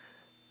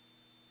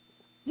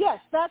 Yes,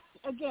 that's,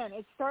 again,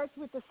 it starts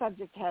with the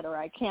subject header.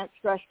 I can't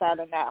stress that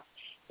enough.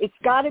 It's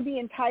got to be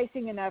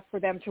enticing enough for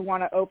them to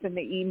want to open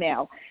the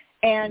email.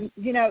 And,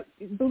 you know,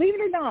 believe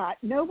it or not,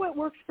 know what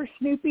works for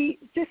Snoopy?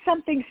 Just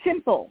something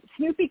simple.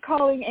 Snoopy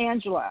calling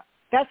Angela.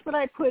 That's what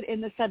I put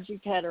in the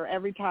subject header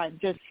every time.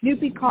 Just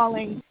Snoopy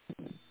calling,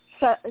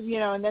 you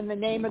know, and then the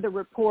name of the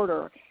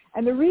reporter.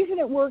 And the reason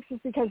it works is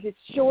because it's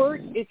short,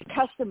 it's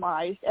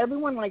customized.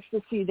 Everyone likes to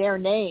see their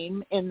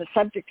name in the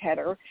subject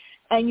header,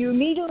 and you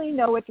immediately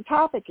know what the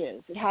topic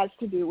is. It has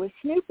to do with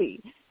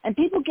Snoopy. And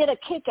people get a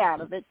kick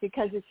out of it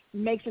because it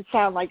makes it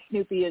sound like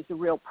Snoopy is a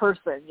real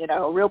person. You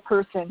know, a real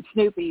person,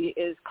 Snoopy,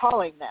 is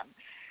calling them.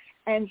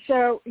 And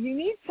so you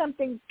need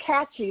something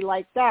catchy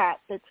like that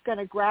that's going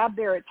to grab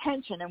their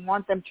attention and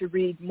want them to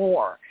read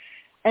more.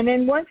 And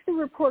then once the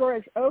reporter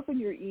has opened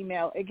your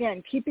email,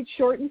 again, keep it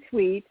short and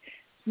sweet.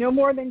 no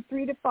more than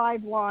 3 to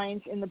 5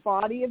 lines in the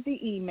body of the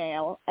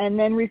email, and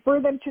then refer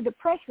them to the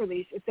press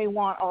release if they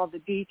want all the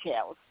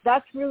details.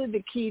 That's really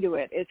the key to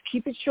it, is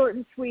keep it short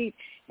and sweet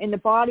in the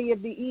body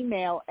of the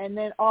email, and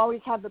then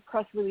always have the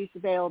press release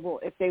available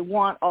if they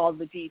want all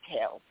the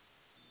details.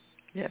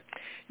 Yeah.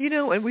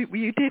 And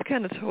we did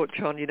kind of touch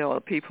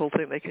on, people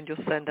think they can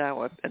just send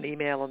out an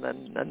email and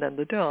then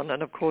they're done.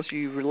 And, of course,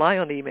 you rely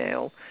on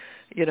email,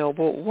 but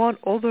what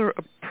other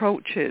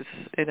approaches,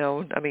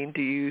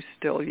 do you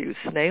still use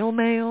snail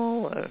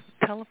mail,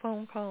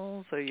 telephone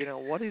calls, or,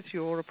 what is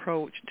your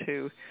approach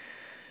to,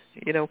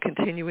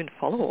 continuing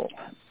follow-up?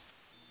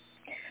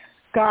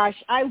 Gosh,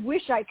 I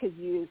wish I could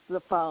use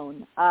the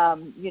phone.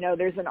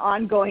 There's an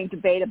ongoing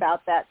debate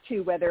about that,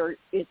 too, whether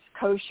it's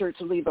kosher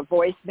to leave a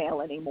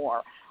voicemail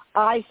anymore.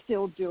 I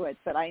still do it,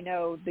 but I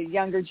know the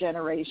younger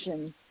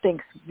generation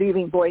thinks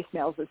leaving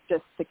voicemails is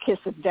just the kiss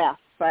of death.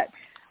 But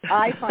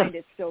I find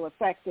it still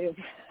effective.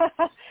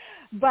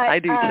 But I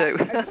do, too.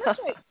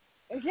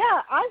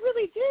 Yeah, I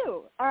really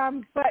do.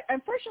 But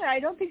unfortunately, I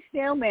don't think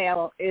snail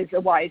mail is a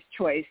wise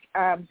choice.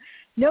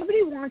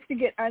 Nobody wants to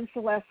get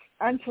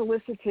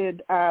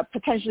unsolicited,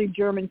 potentially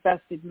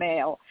germ-infested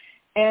mail.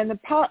 And the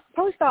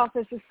post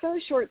office is so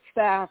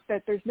short-staffed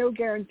that there's no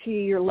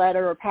guarantee your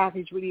letter or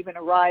package would even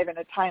arrive in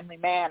a timely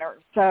manner.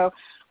 So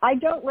I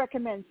don't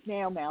recommend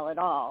snail mail at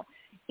all.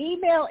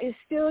 Email is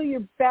still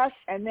your best,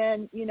 and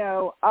then,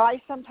 I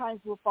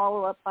sometimes will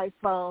follow up by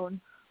phone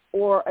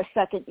or a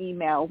second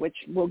email, which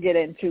we'll get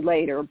into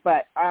later.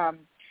 But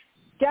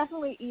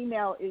definitely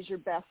email is your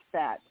best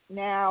bet.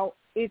 Now,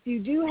 if you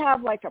do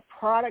have like a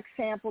product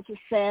sample to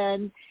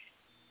send,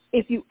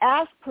 if you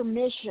ask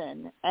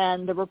permission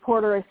and the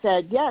reporter has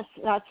said, yes,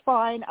 that's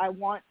fine, I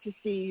want to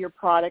see your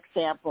product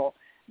sample,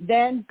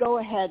 then go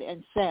ahead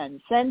and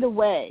send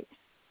away.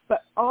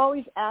 But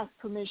always ask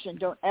permission.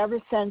 Don't ever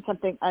send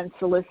something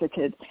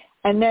unsolicited.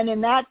 And then in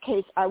that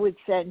case, I would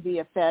send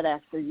via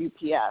FedEx or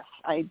UPS.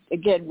 I,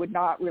 again, would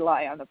not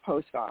rely on the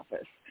post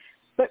office.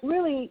 But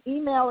really,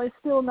 email is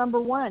still number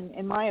one,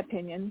 in my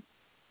opinion.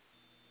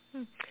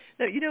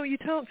 Now, you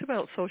talked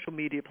about social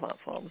media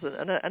platforms,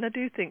 and I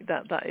do think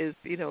that is,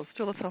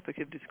 still a topic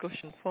of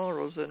discussion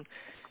for us, and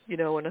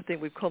I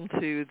think we've come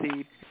to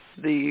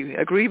the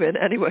agreement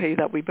anyway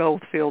that we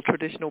both feel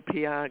traditional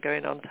PR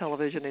going on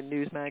television, in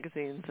news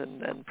magazines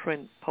and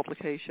print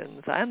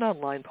publications and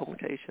online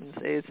publications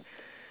is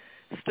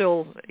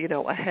still,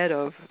 ahead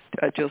of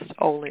just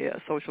only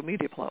a social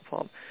media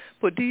platform.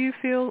 But do you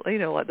feel,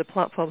 like the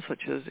platforms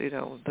such as,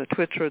 the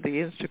Twitter or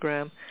the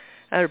Instagram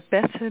are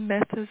better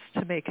methods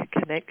to make a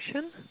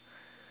connection?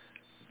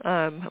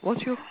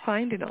 What's your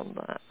finding on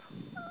that?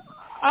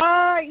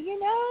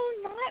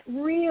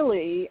 Not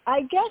really.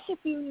 I guess if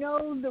you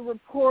know the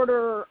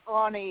reporter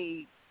on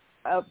a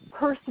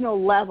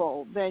personal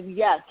level, then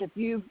yes. If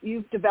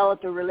you've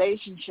developed a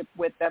relationship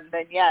with them,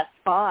 then yes,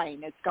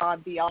 fine. It's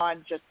gone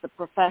beyond just the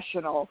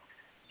professional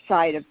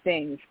side of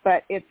things.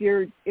 But if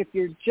you're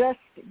just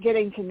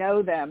getting to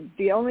know them,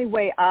 the only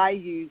way I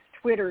use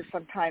Twitter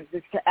sometimes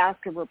is to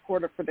ask a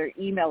reporter for their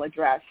email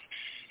address.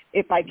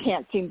 If I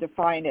can't seem to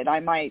find it,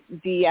 I might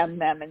DM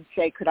them and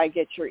say, could I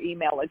get your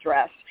email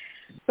address?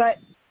 But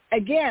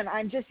again,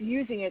 I'm just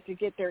using it to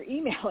get their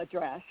email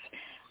address.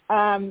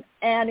 And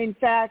in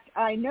fact,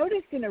 I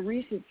noticed in a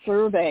recent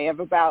survey of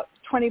about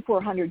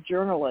 2,400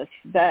 journalists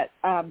that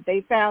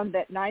they found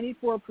that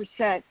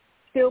 94%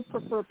 still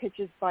prefer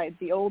pitches by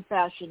the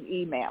old-fashioned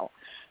email.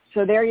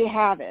 So there you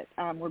have it.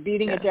 We're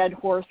beating a dead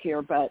horse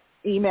here, but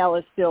email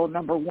is still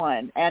number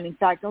one. And in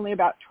fact, only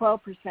about 12%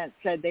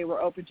 said they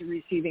were open to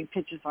receiving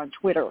pitches on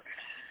Twitter.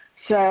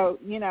 So,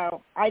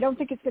 I don't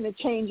think it's going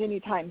to change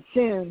anytime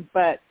soon,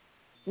 but,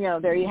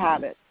 there you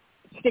have it.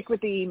 Stick with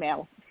the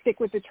email. Stick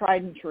with the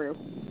tried and true.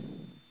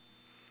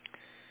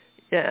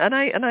 Yeah, and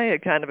I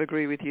kind of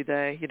agree with you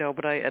there,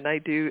 but I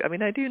do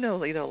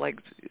know,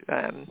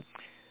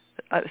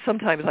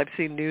 sometimes I've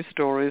seen news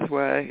stories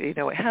where, it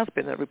has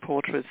been that a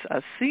reporter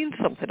has seen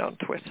something on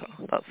Twitter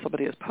that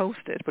somebody has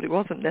posted, but it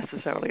wasn't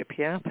necessarily a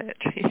PR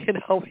pitch.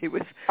 It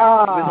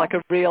was like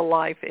a real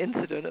life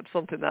incident of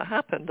something that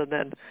happened, and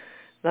then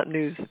that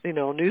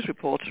news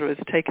reporter has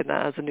taken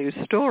that as a news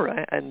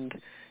story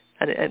and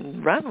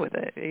ran with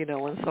it,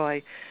 and so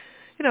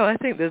I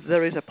think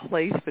there is a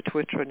place for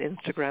Twitter and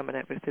Instagram and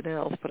everything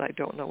else, but I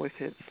don't know if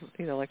it's,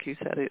 like you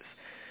said, it's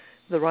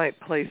the right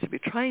place to be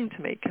trying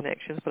to make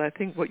connections. But I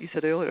think what you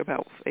said earlier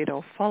about,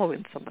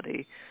 following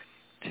somebody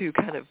to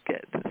kind of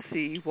get to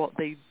see what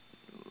they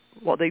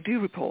do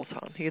report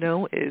on,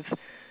 is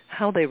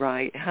how they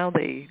write, how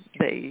they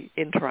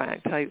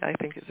interact. I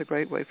think it's a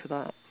great way for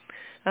that.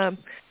 I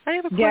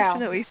have a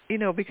question,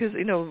 because,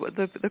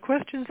 the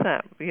questions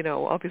that,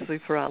 obviously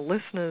for our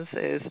listeners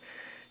is,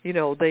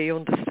 they'll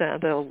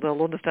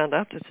understand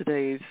after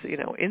today's,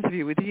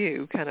 interview with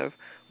you, kind of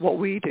what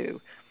we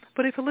do.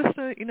 But if a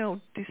listener,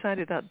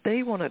 decided that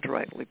they want to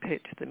directly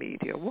pitch the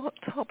media, what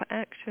top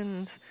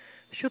actions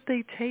should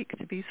they take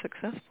to be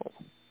successful?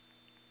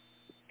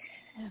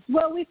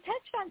 Well, we've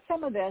touched on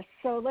some of this,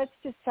 so let's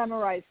just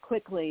summarize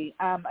quickly.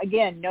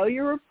 Again, know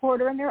your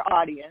reporter and their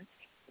audience.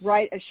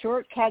 write a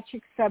short,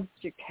 catchy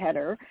subject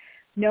header,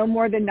 no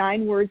more than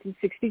 9 words and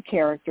 60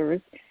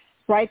 characters.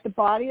 Write the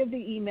body of the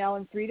email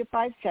in 3 to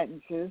 5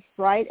 sentences.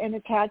 Write and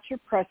attach your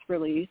press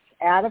release.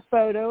 Add a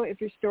photo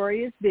if your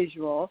story is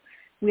visual.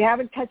 We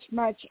haven't touched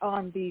much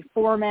on the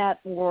format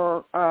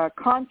or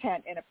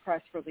content in a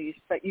press release,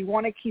 but you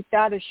want to keep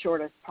that as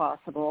short as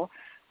possible.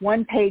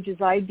 1 page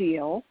is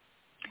ideal.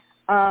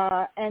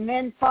 And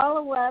then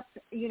follow up,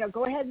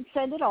 go ahead and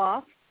send it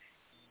off.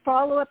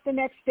 Follow up the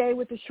next day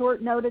with a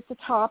short note at the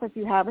top if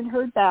you haven't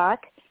heard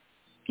back.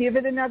 Give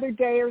it another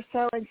day or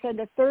so and send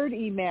a 3rd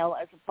email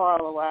as a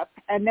follow-up.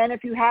 And then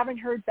if you haven't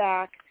heard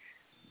back,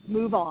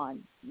 move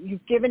on.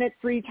 You've given it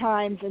 3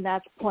 times, and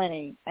that's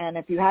plenty. And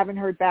if you haven't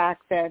heard back,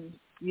 then,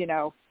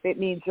 it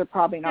means they're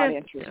probably not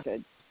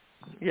interested.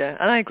 Yeah,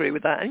 and I agree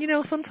with that.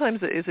 And,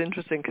 sometimes it is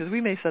interesting because we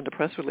may send a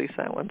press release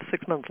out and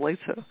 6 months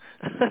later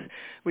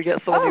we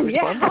get someone who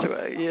responds to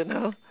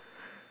it,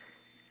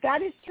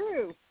 That is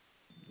true.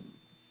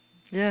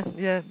 Yeah.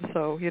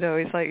 So,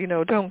 it's like,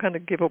 don't kind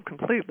of give up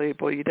completely,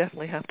 but you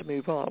definitely have to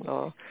move on,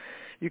 or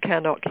you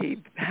cannot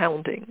keep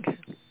hounding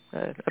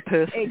a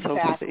person, exactly. so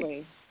to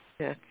speak.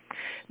 Yeah.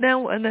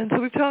 Now, and then, so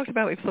we've talked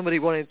about if somebody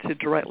wanted to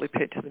directly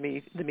pitch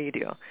the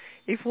media.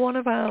 If one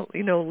of our,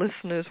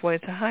 listeners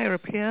wanted to hire a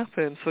PR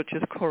firm such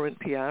as Current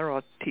PR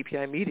or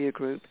TPI Media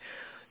Group,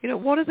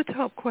 what are the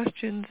top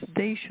questions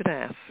they should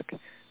ask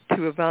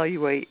to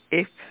evaluate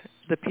if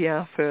the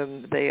PR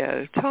firm they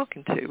are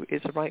talking to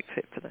is the right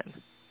fit for them?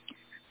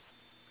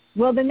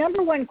 Well, the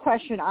number one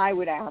question I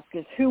would ask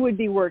is who would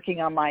be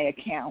working on my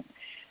account?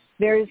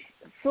 There's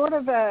sort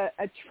of a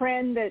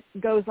trend that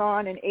goes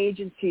on in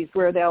agencies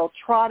where they'll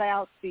trot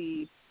out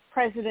the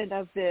president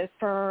of the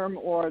firm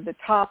or the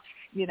top,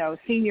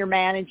 senior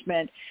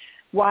management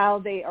while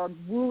they are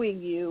wooing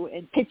you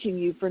and pitching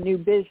you for new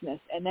business.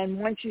 And then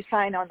once you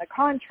sign on the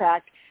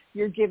contract,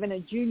 you're given a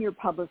junior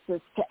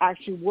publicist to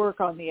actually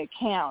work on the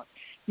account.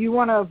 You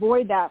want to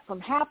avoid that from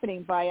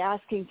happening by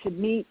asking to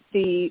meet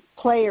the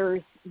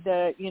players,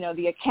 the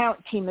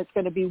account team that's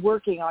going to be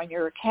working on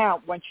your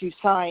account once you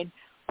sign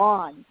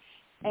on.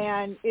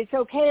 And it's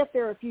okay if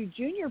there are a few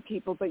junior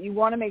people, but you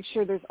want to make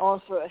sure there's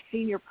also a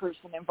senior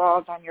person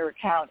involved on your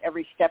account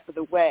every step of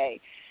the way.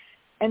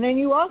 And then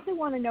you also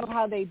want to know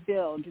how they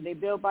bill. Do they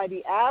bill by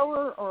the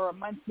hour or a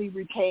monthly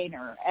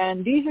retainer?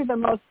 And these are the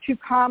most 2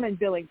 common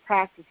billing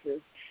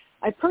practices.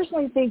 I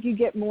personally think you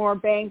get more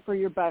bang for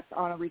your buck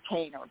on a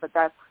retainer, but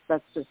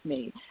that's just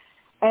me.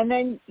 And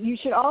then you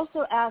should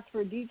also ask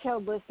for a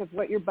detailed list of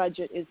what your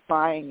budget is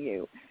buying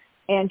you.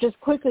 And just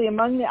quickly,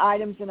 among the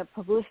items in a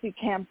publicity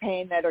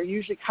campaign that are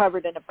usually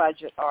covered in a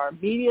budget are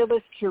media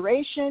list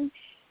curation,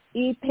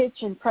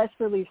 e-pitch and press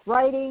release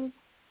writing,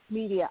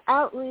 media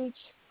outreach,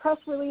 press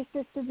release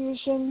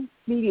distribution,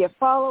 media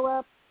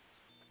follow-up,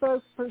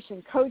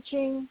 spokesperson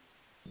coaching,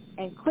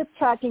 and clip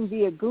tracking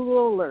via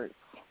Google Alerts.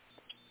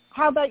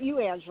 How about you,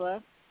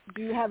 Angela?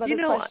 Do you have other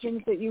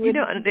questions that you would...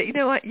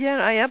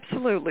 I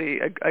absolutely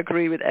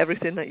agree with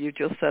everything that you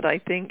just said. I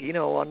think,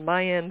 on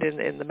my end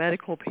in the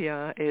medical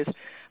PR is,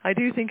 I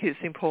do think it's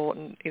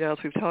important, as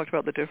we've talked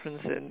about the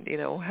difference in,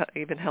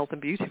 even health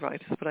and beauty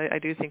writers, but I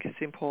do think it's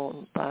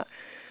important that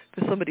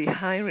for somebody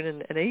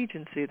hiring an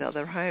agency, that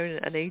they're hiring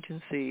an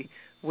agency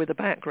with a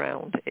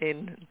background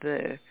in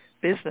the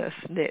business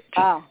niche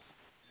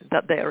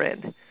that they're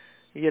in,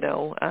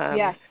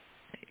 Yes.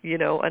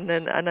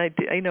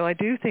 I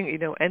do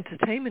think,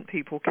 entertainment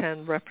people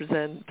can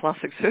represent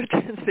plastic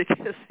surgeons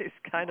because it's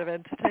kind of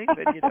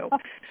entertainment,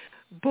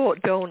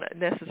 but don't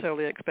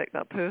necessarily expect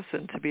that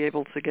person to be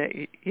able to get,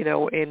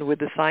 in with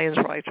the science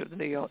writer at the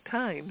New York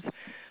Times.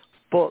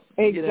 But,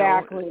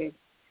 exactly.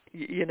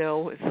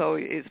 So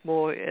it's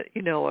more,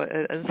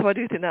 and so I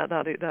do think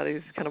that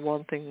is kind of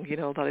one thing,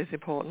 that is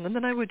important. And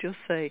then I would just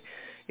say,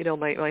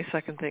 my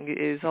second thing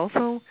is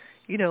also,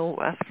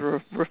 ask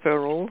for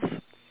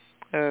referrals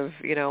of,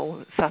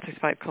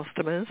 satisfied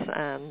customers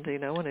and,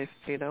 and if,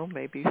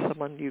 maybe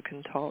someone you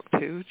can talk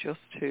to just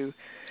to,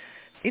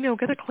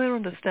 get a clear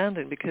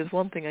understanding, because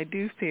one thing I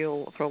do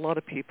feel for a lot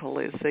of people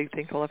is they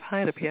think, well, I've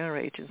hired a PR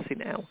agency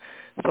now,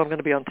 so I'm going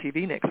to be on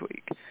TV next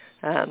week.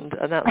 And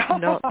that's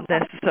not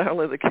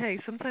necessarily the case.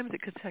 Sometimes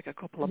it could take a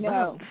couple of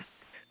months,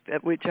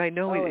 which I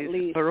know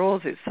for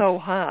us it's so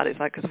hard. It's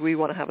like because we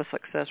want to have a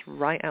success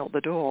right out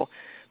the door.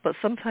 But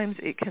sometimes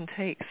it can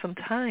take some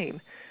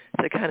time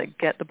to kind of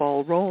get the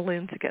ball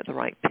rolling, to get the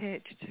right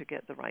pitch, to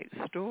get the right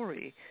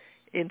story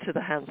into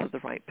the hands of the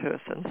right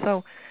person.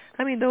 So,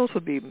 I mean, those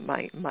would be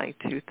my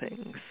 2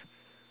 things.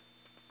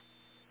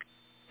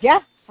 Yeah,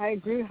 I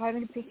agree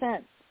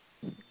 100%.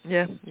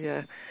 Yeah.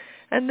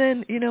 And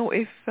then,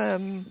 if,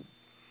 I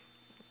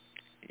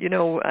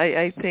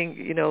think,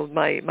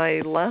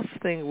 my last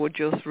thing would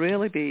just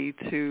really be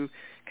to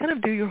kind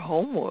of do your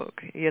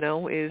homework,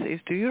 is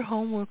do your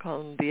homework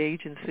on the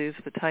agencies,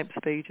 the types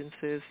of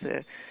agencies,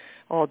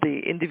 or the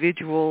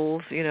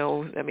individuals,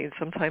 I mean,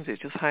 sometimes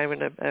it's just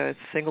hiring a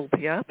single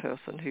PR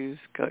person who's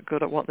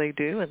good at what they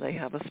do and they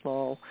have a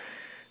small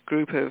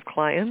group of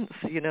clients,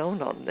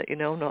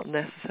 not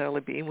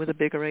necessarily being with a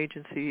bigger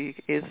agency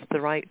is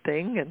the right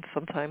thing, and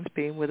sometimes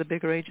being with a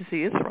bigger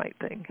agency is the right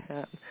thing.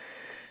 So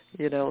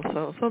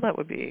that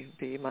would be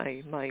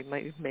my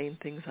main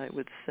things I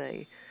would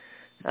say.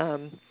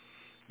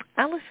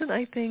 Alison,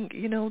 I think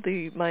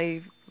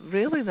my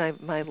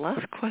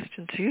last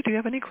question to you. Do you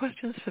have any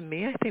questions for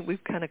me? I think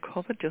we've kind of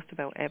covered just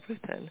about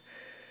everything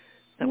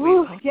that we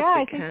possibly yeah,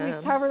 I think can.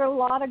 we've covered a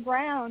lot of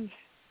ground.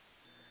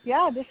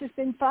 Yeah, this has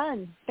been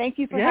fun. Thank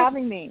you for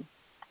having me.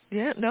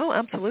 Yeah, no,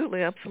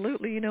 absolutely. And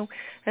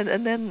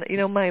then,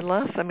 my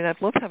last,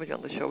 I've loved having you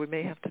on the show. We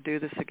may have to do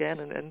this again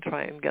and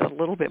try and get a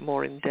little bit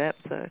more in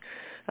depth.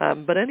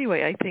 But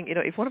anyway, I think,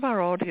 if one of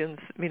our audience,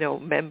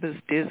 members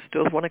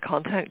does want to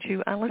contact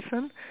you,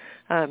 Alison,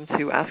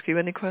 to ask you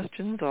any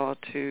questions or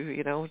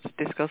to, to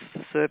discuss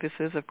the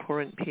services of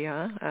Current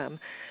PR,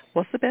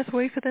 what's the best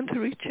way for them to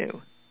reach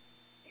you?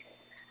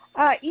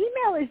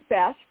 Email is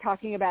best,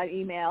 talking about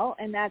email,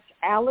 and that's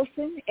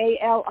Alison,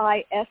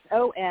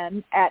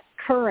 ALISON, at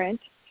Current,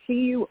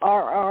 CURRENT,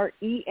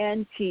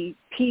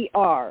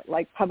 PR,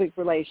 like public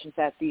relations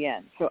at the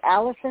end. So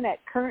Alison at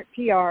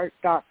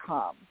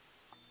currentpr.com.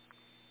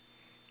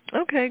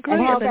 Okay, great.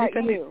 And how about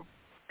you?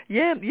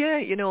 Yeah,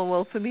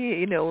 well, for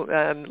me,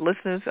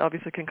 listeners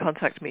obviously can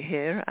contact me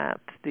here at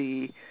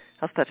the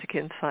Aesthetic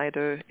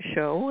Insider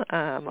Show,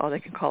 or they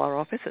can call our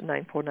office at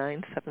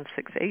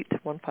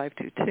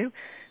 949-768-1522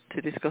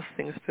 to discuss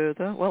things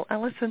further. Well,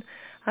 Alison,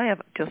 I have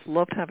just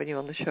loved having you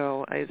on the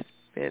show. It's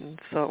been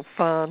so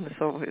fun, it's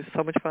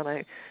so much fun.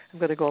 I'm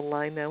going to go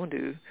online now and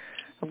do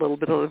a little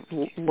bit of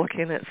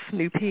looking at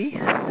Snoopy.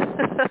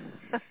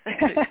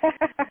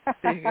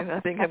 I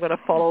think I'm going to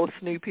follow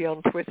Snoopy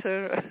on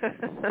Twitter.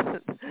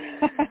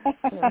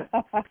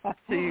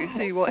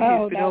 see what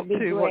he's been up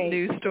to, what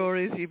news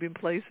stories you've been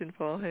placing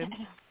for him.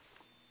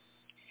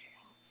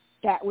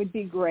 That would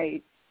be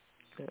great.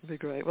 That would be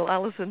great. Well,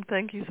 Alison,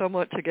 thank you so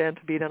much again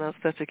for being on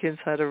Aesthetic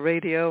Insider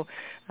Radio,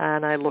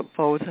 and I look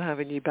forward to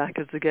having you back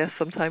as a guest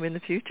sometime in the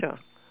future.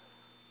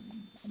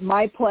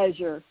 My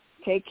pleasure.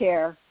 Take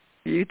care.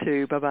 You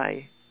too.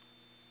 Bye-bye.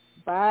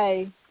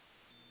 Bye.